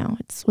you know,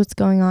 it's what's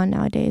going on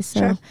nowadays.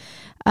 So,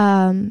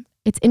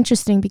 it's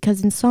interesting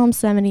because in Psalm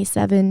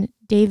 77,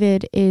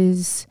 David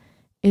is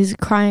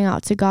crying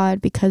out to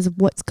God because of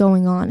what's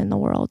going on in the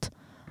world,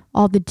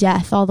 all the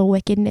death, all the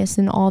wickedness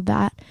and all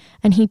that.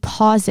 And he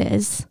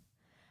pauses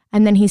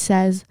and then he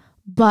says,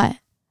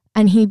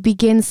 and he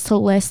begins to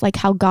list like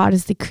how God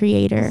is the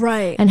creator,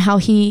 right? And how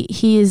he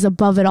is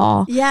above it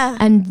all. Yeah.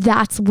 And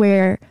that's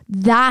where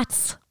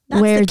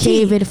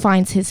David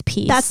finds his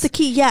peace. That's the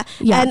key. Yeah.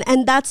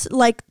 And that's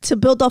like, to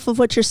build off of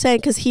what you're saying,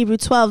 because Hebrew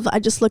 12, I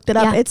just looked it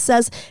up. It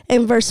says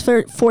in verse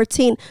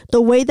 14,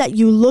 the way that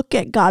you look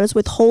at God is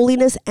with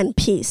holiness and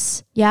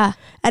peace. Yeah.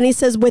 And he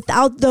says,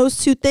 without those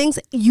two things,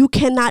 you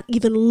cannot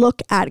even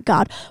look at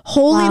God.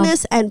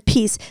 Holiness and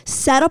peace,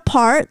 set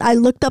apart. I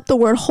looked up the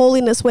word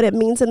holiness, what it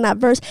means in that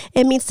verse.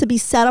 It means to be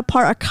set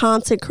apart or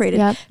consecrated.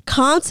 Yep.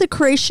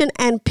 Consecration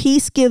and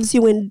peace gives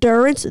you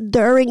endurance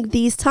during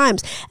these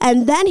times.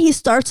 And then he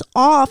starts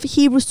off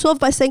Hebrews 12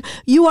 by saying,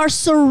 you are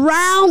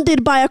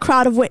surrounded by a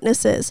crowd of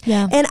witnesses.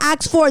 Yeah. In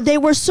Acts 4, they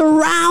were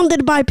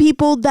surrounded by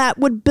people that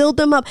would build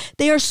them up.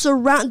 They are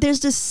there's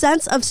this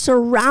sense of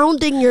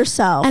surrounding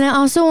yourself. And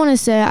I also want to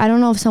say, I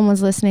don't know if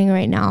someone's listening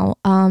right now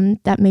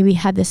that maybe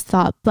had this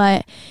thought,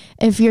 but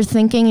if you're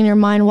thinking in your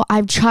mind, well,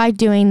 I've tried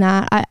doing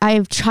that.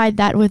 I've tried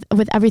that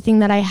with everything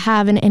that I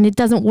have, and it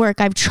doesn't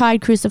work. I've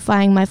tried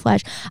crucifying my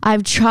flesh.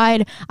 I've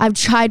tried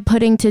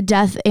putting to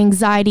death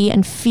anxiety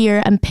and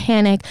fear and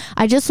panic.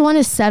 I just want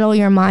to settle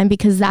your mind,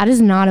 because that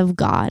is not of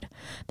God.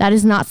 That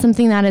is not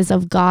something that is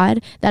of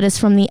God. That is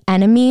from the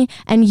enemy,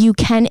 and you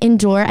can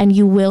endure and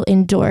you will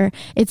endure.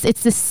 It's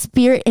the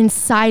spirit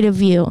inside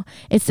of you.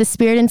 It's the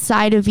spirit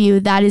inside of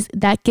you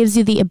that gives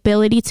you the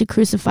ability to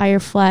crucify your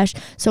flesh.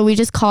 So we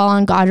just call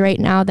on God right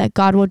now that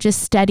God will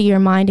just steady your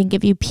mind and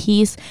give you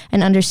peace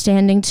and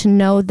understanding to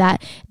know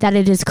that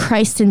it is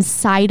Christ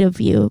inside of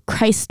you.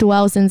 Christ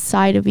dwells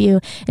inside of you,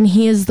 and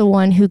he is the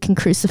one who can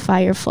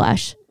crucify your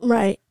flesh.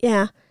 Right.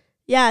 Yeah.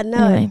 Yeah,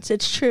 no, anyway.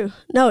 It's true.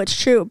 No, it's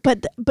true.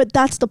 But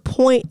that's the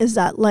point, is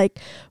that like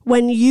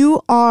when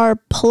you are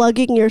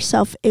plugging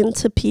yourself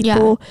into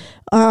people,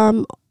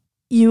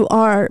 you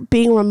are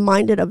being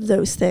reminded of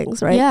those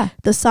things, right? Yeah.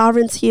 The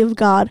sovereignty of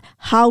God,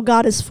 how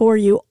God is for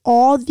you,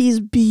 all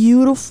these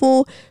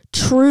beautiful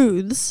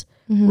truths,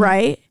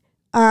 right?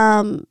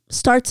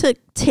 Start to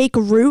take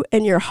root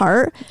in your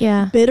heart.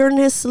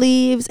 Bitterness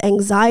leaves,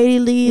 anxiety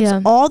leaves,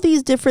 all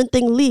these different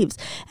things leaves.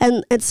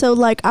 And so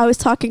like I was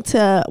talking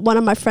to one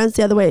of my friends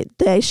the other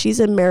day, she's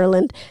in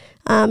Maryland,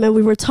 and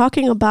we were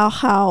talking about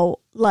how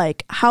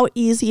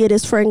easy it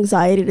is for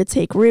anxiety to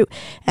take root,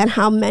 and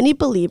how many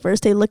believers,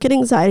 they look at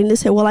anxiety and they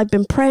say, well, I've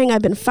been praying,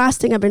 I've been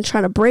fasting, I've been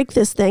trying to break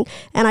this thing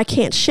and I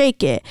can't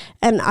shake it.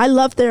 And I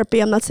love therapy.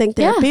 I'm not saying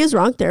therapy is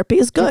wrong. Therapy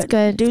is good. It's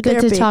good. Do it's good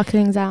therapy. To talk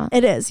things out.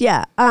 It is.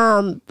 Yeah.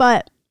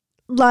 But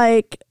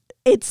like,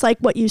 it's like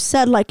what you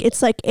said, like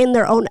it's like in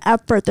their own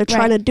effort. They're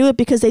trying to do it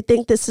because they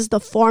think this is the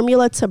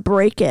formula to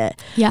break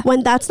it.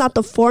 When that's not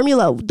the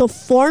formula. The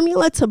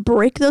formula to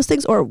break those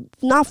things, or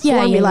not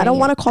formula. I don't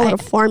want to call it a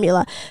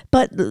formula,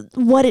 but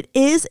what it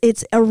is,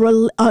 it's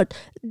a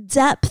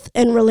depth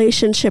and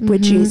relationship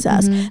with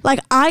Jesus. Like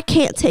I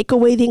can't take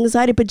away the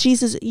anxiety, but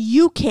Jesus,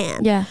 you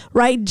can.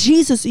 Right?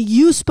 Jesus,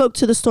 you spoke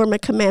to the storm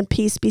and command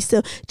peace be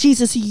still.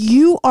 Jesus,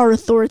 you are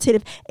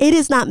authoritative. It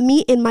is not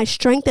me in my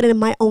strength and in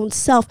my own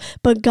self,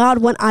 but God,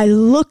 when I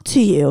look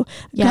to you,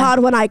 God,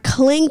 when I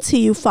cling to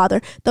you,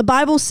 Father, the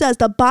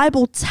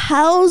Bible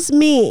tells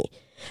me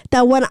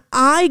that when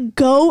I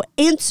go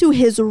into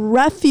his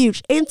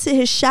refuge, into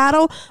his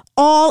shadow,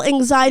 all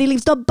anxiety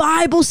leaves. The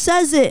Bible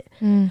says it.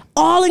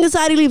 All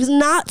anxiety leaves,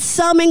 not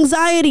some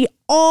anxiety,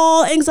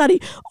 all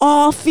anxiety,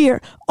 all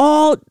fear,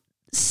 all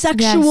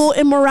sexual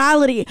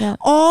immorality.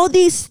 All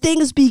these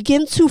things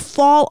begin to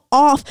fall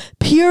off.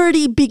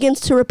 Purity begins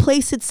to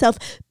replace itself.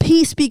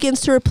 Peace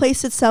begins to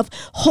replace itself.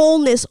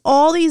 Wholeness,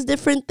 all these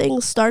different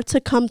things start to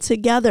come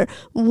together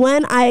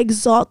when I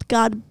exalt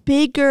God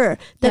bigger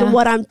than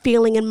what I'm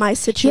feeling in my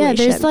situation.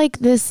 There's like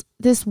this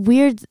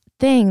weird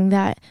thing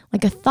that,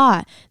 like a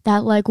thought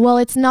that like, well,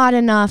 it's not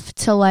enough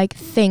to like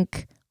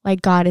think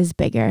like God is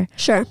bigger.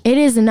 Sure. It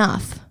is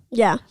enough.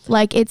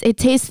 Like it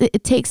takes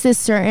this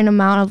certain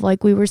amount of,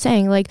 like we were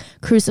saying, like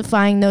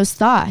crucifying those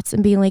thoughts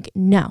and being like,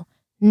 no,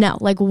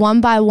 like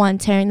one by one,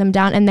 tearing them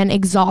down and then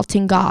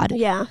exalting God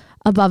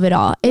above it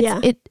all.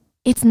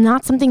 It's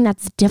not something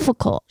that's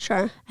difficult.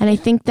 Sure. And I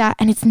think that,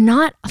 and it's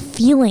not a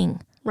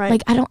feeling. Right.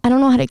 Like I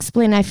don't know how to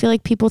explain it. I feel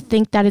like people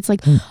think that it's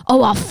like,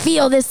 oh, I'll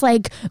feel this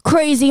like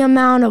crazy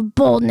amount of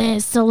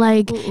boldness to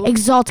like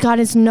exalt God.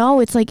 It's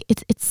like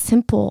it's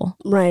simple.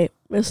 Right.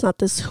 It's not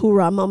this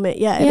hoorah moment.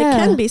 Yeah. And it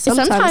can be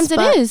sometimes.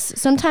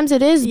 Sometimes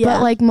it is.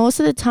 But like most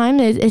of the time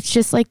it's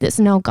just like this,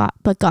 no God,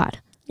 but God.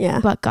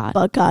 Yeah. But God.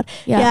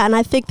 Yeah. And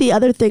I think the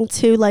other thing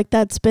too, like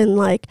that's been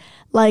like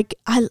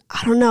I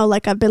don't know,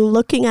 like I've been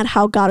looking at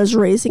how God is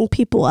raising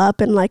people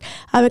up, and like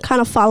I've been kind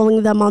of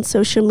following them on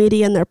social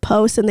media and their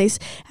posts,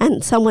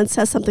 and someone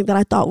says something that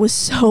I thought was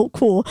so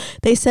cool.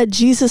 They said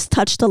Jesus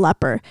touched a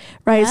leper,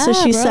 right? So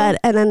she said,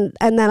 and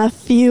then a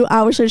few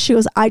hours later she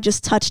goes, I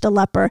just touched a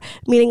leper,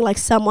 meaning like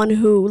someone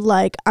who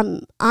like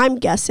I'm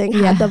guessing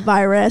had the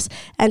virus,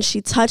 and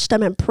she touched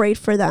them and prayed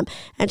for them.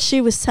 And she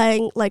was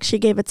saying, like, she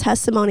gave a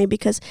testimony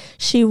because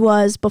she's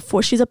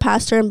a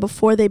pastor, and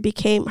before her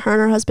and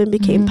her husband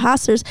became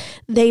pastors,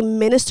 they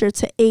ministered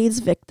to AIDS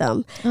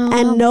victim,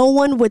 and no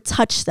one would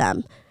touch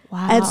them.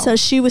 Wow. And so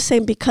she was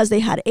saying because they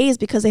had AIDS,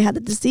 because they had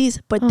the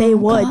disease, but they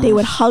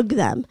would hug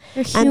them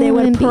and they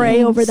would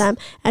pray over them.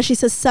 And she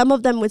says some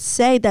of them would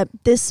say that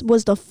this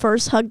was the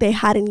first hug they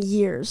had in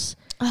years.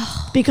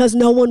 Because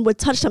no one would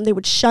touch them. They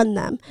would shun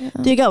them.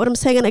 Do you get what I'm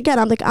saying? And again,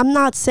 I'm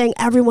not saying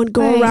everyone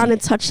go around and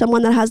touch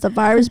someone that has the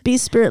virus. Be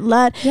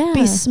spirit-led,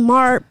 be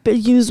smart,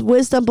 use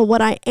wisdom. But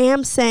what I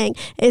am saying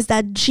is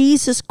that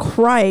Jesus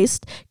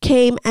Christ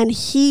came and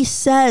he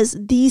says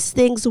these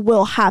things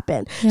will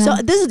happen. So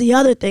this is the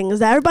other thing, is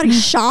that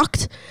everybody's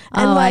shocked.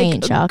 And I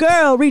ain't shocked.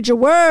 Girl, read your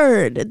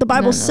word. The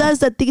Bible says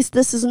that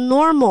this is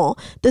normal.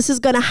 This is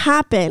going to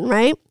happen,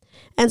 right?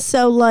 And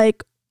so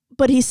like,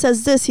 but he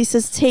says,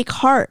 take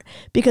heart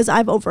because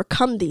I've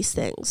overcome these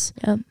things,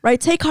 right?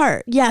 Take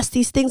heart. Yes,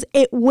 these things,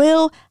 it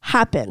will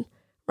happen,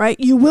 right?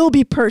 You will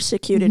be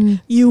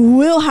persecuted. You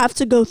will have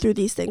to go through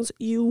these things.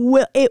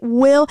 It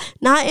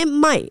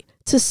might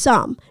to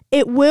some,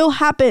 it will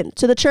happen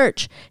to the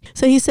church.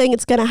 So he's saying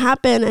it's going to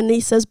happen. And he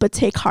says, but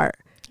take heart,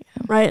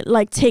 right?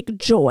 Like take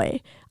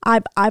joy.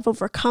 I've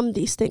overcome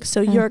these things.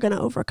 So you're going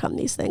to overcome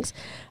these things.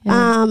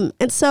 And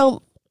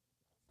so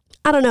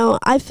I don't know.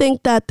 I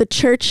think that the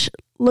church,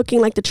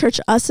 looking like the church,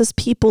 us as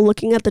people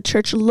looking at the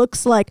church,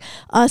 looks like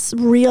us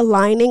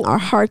realigning our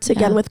hearts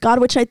again with God,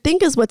 which I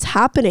think is what's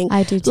happening.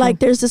 I do too. Like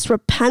there's this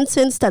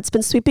repentance that's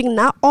been sweeping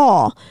not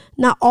all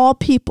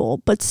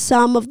people, but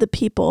some of the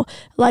people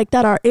like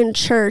that are in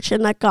church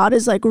and that God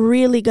is like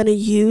really going to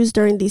use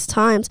during these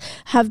times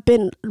have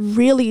been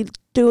really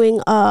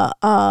doing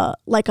a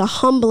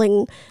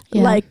humbling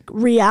like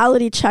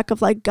reality check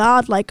of like,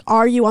 God, like,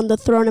 are you on the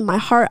throne in my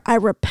heart? I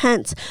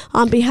repent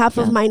on behalf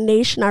of my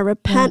nation. I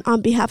repent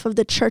on behalf of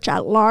the church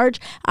at large.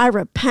 I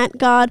repent,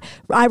 God.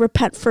 I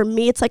repent for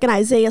me. It's like an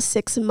Isaiah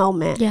 6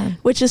 moment,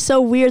 which is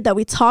so weird that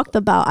we talked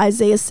about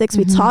Isaiah 6.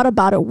 We taught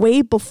about it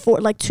way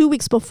before, like 2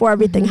 weeks before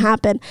everything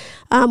happened.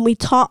 We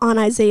taught on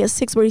Isaiah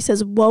 6 where he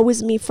says, woe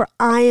is me, for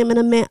I am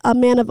a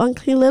man of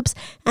unclean lips,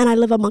 and I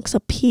live amongst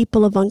a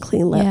people of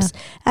unclean lips.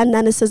 And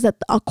then it says that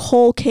a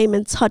coal came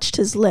and touched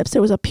his lips.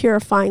 There was a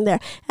purifying there.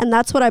 And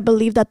that's what I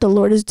believe that the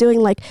Lord is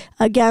doing. Like,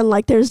 again,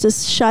 like there's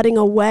this shutting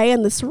away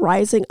and this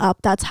rising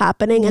up that's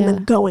happening and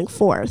then going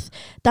forth.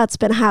 That's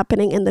been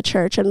happening in the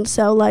church. And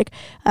so like,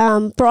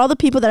 for all the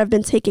people that have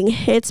been taking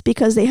hits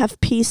because they have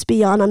peace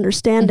beyond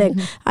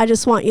understanding, I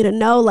just want you to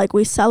know, like,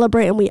 we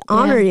celebrate and we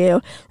honor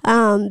you.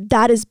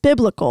 That is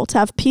biblical, to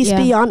have peace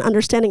beyond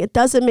understanding. It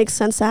doesn't make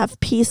sense to have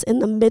peace in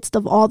the midst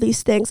of all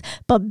these things,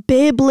 but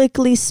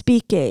biblically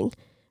speaking,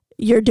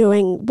 you're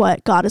doing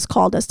what God has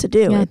called us to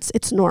do.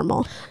 It's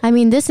normal. I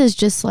mean, this is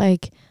just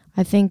like,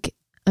 I think,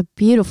 a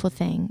beautiful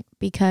thing,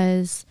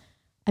 because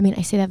I mean,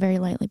 I say that very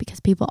lightly because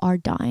people are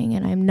dying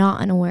and I'm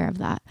not unaware of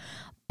that.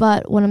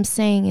 But what I'm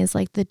saying is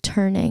like the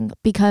turning,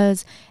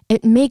 because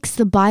it makes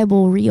the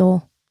Bible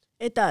real.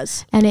 It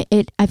does. And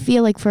I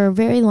feel like for a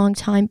very long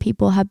time,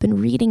 people have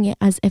been reading it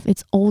as if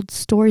it's old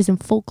stories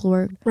and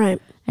folklore.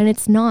 Right. And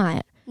it's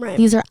not. Right.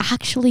 These are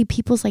actually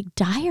people's like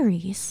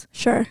diaries.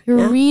 Sure.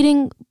 You're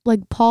reading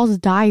like Paul's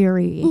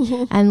diary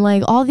and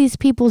like all these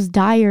people's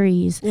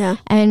diaries. Yeah.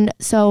 And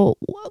so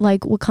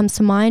like what comes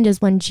to mind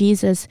is when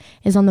Jesus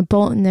is on the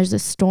boat and there's a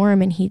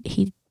storm and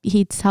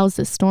he tells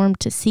the storm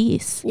to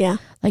cease. Yeah.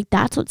 Like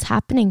that's what's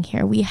happening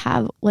here. We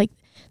have like,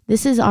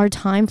 this is our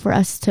time for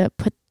us to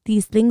put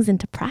these things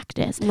into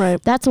practice.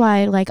 Right. That's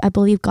why like I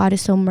believe God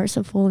is so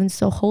merciful and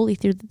so holy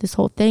through this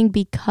whole thing,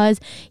 because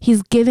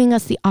he's giving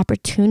us the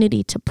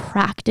opportunity to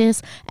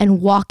practice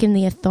and walk in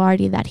the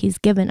authority that he's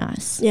given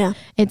us. Yeah.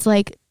 It's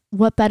like,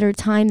 what better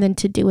time than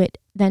to do it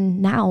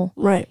than now?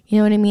 Right. You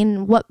know what I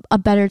mean? What a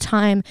better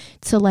time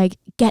to like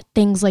get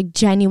things like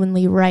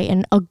genuinely right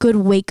and a good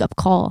wake up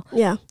call.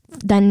 Yeah.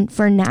 Than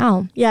for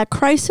now. Yeah,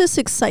 crisis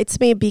excites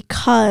me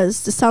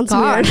because this sounds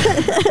weird.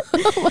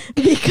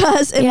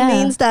 Because it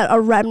means that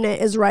a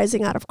remnant is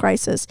rising out of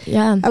crisis.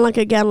 Yeah. And like,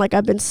 again, like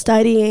I've been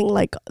studying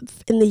like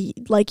in the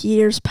like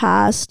years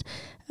past,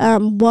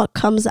 what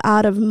comes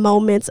out of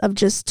moments of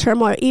just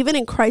turmoil, even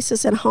in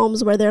crisis in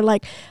homes where they're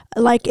like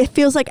it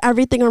feels like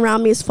everything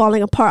around me is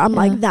falling apart. I'm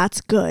like, that's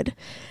good.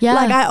 Yeah.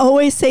 Like I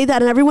always say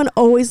that and everyone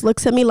always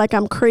looks at me like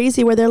I'm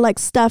crazy, where they're like,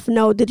 Steph,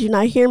 no, did you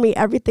not hear me?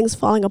 Everything's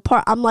falling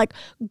apart. I'm like,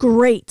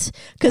 great.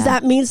 Because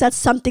that means that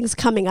something's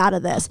coming out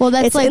of this. Well,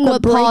 that's it's like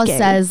what Paul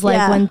says,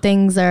 like when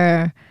things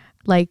are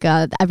like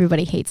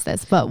everybody hates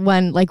this, but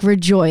when like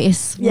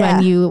rejoice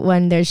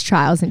when there's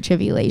trials and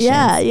tribulations.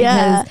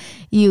 Because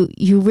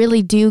you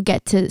really do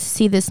get to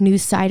see this new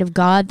side of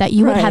God that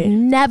you would have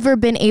never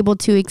been able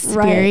to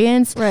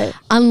experience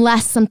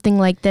unless something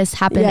like this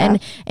happened. And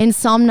in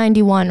Psalm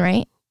 91,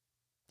 right?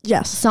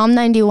 Yes. Psalm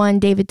 91,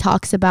 David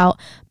talks about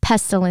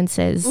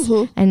pestilences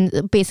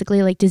and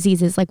basically like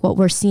diseases, like what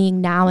we're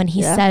seeing now. And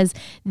he says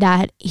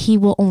that he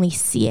will only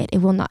see it. It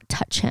will not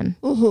touch him.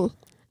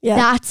 Yeah.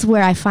 That's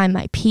where I find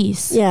my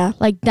peace. Yeah.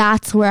 Like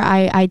that's where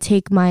I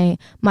take my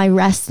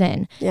rest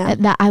in. Yeah.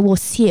 That I will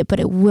see it, but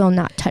it will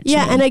not touch me.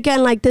 Yeah. And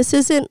again, like this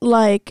isn't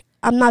like,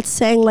 I'm not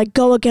saying like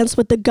go against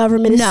what the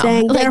government is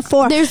saying. Like,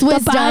 therefore, there's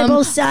wisdom. The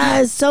Bible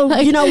says so.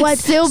 Like, you know what?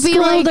 Still be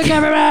like the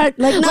government. Like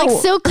no, like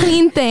still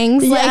clean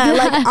things. Yeah,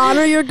 like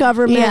honor your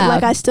government. Yeah.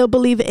 Like I still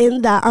believe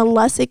in that,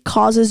 unless it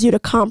causes you to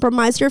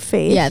compromise your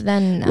faith. Yeah,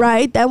 then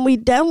right. Then we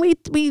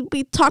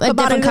talk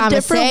about it in a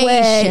different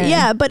way.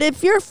 Yeah, but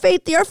if your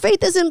faith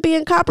isn't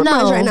being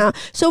compromised right now,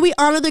 so we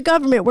honor the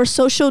government. We're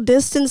social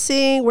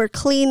distancing. We're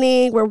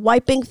cleaning. We're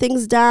wiping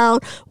things down.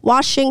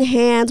 Washing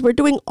hands. We're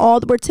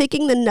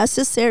taking the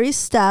necessary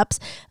steps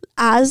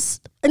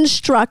as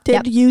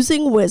instructed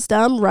using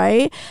wisdom,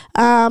 right?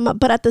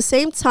 But at the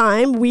same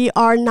time, we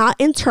are not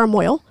in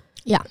turmoil.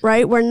 Yeah.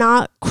 Right? We're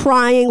not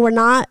crying. We're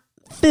not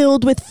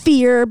filled with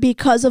fear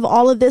because of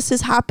all of this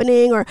is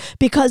happening or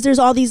because there's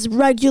all these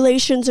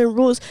regulations and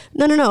rules.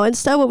 No.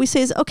 Instead, what we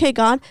say is, okay,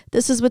 God,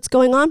 this is what's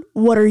going on.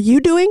 What are you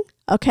doing?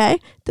 Okay,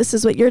 this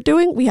is what you're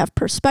doing. We have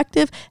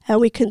perspective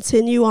and we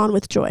continue on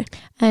with joy.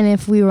 And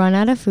if we run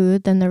out of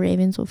food, then the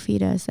ravens will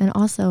feed us. And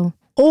also,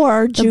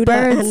 or Judah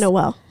and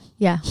Noel.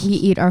 Yeah, we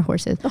eat our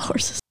horses. The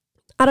horses.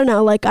 I don't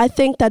know. Like, I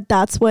think that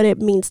that's what it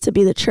means to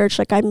be the church.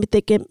 Like, I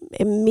think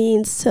it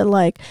means to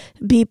like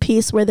be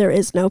peace where there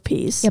is no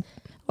peace. Yep.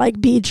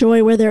 Like be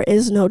joy where there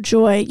is no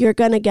joy. You're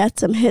going to get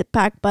some hit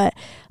back, but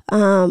I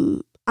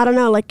don't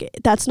know. Like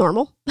that's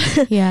normal.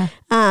 Yeah.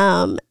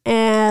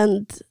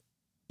 And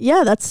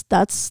yeah, that's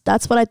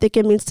what I think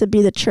it means to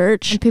be the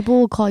church. And people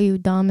will call you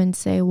dumb and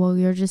say, well,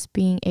 you're just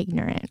being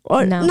ignorant.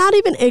 Or not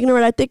even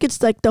ignorant. I think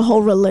it's like the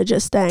whole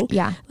religious thing.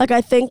 Yeah. Like,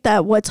 I think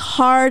that what's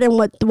hard and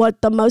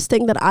what the most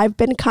thing that I've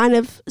been kind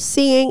of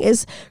seeing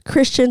is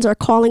Christians are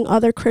calling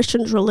other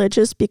Christians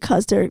religious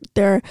because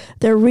they're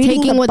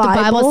reading taking what the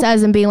Bible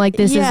says and being like,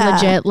 this is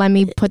legit. Let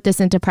me put this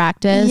into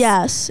practice.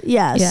 Yes.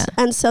 Yeah.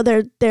 And so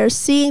they're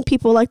seeing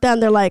people like that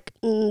and they're like,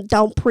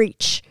 don't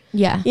preach.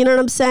 Yeah. You know what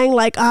I'm saying?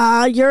 Like,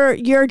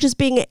 you're just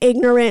being an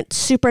ignorant,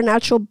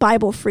 supernatural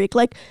Bible freak.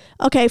 Like,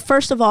 okay,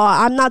 first of all,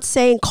 I'm not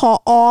saying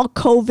call all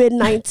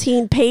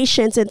COVID-19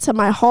 patients into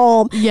my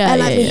home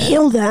and let me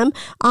heal them.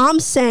 I'm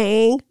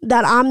saying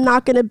that I'm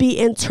not going to be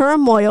in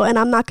turmoil and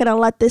I'm not going to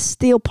let this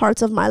steal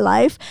parts of my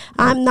life.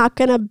 I'm not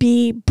going to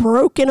be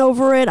broken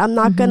over it. I'm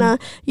not going to,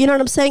 you know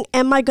what I'm saying?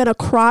 Am I going to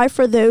cry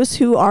for those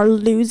who are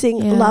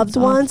losing loved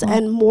ones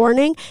and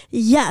mourning?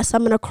 Yes,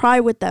 I'm going to cry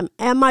with them.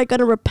 Am I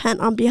going to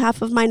repent on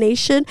behalf of my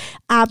nation?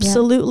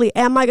 Absolutely.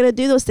 Am I going to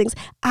do those things?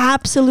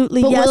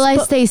 Absolutely. But yes. Will I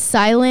stay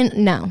silent?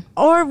 No.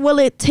 Or will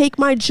it take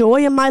my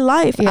joy in my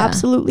life?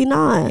 Absolutely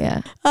not.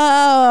 Yeah.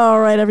 All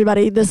right,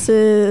 everybody. This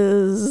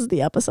is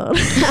the episode.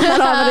 I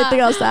don't have anything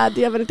else to add.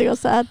 Do you have anything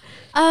else to add?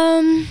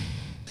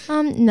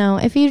 No.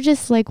 If you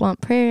just like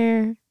want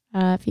prayer,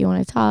 if you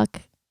want to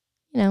talk,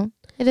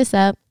 hit us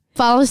up.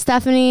 Follow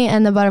Stephanie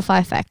and the Butterfly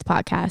Effect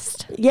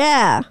podcast.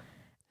 Yeah.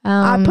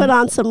 I put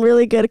on some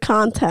really good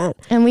content.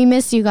 And we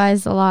miss you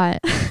guys a lot.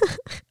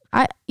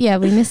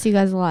 We miss you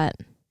guys a lot.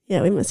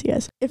 Yeah, we miss you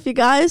guys. If you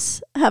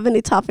guys have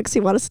any topics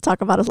you want us to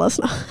talk about, let us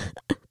know.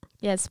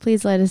 Yes,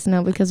 please let us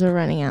know because we're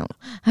running out.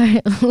 All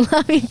right.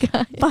 Love you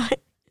guys. Bye.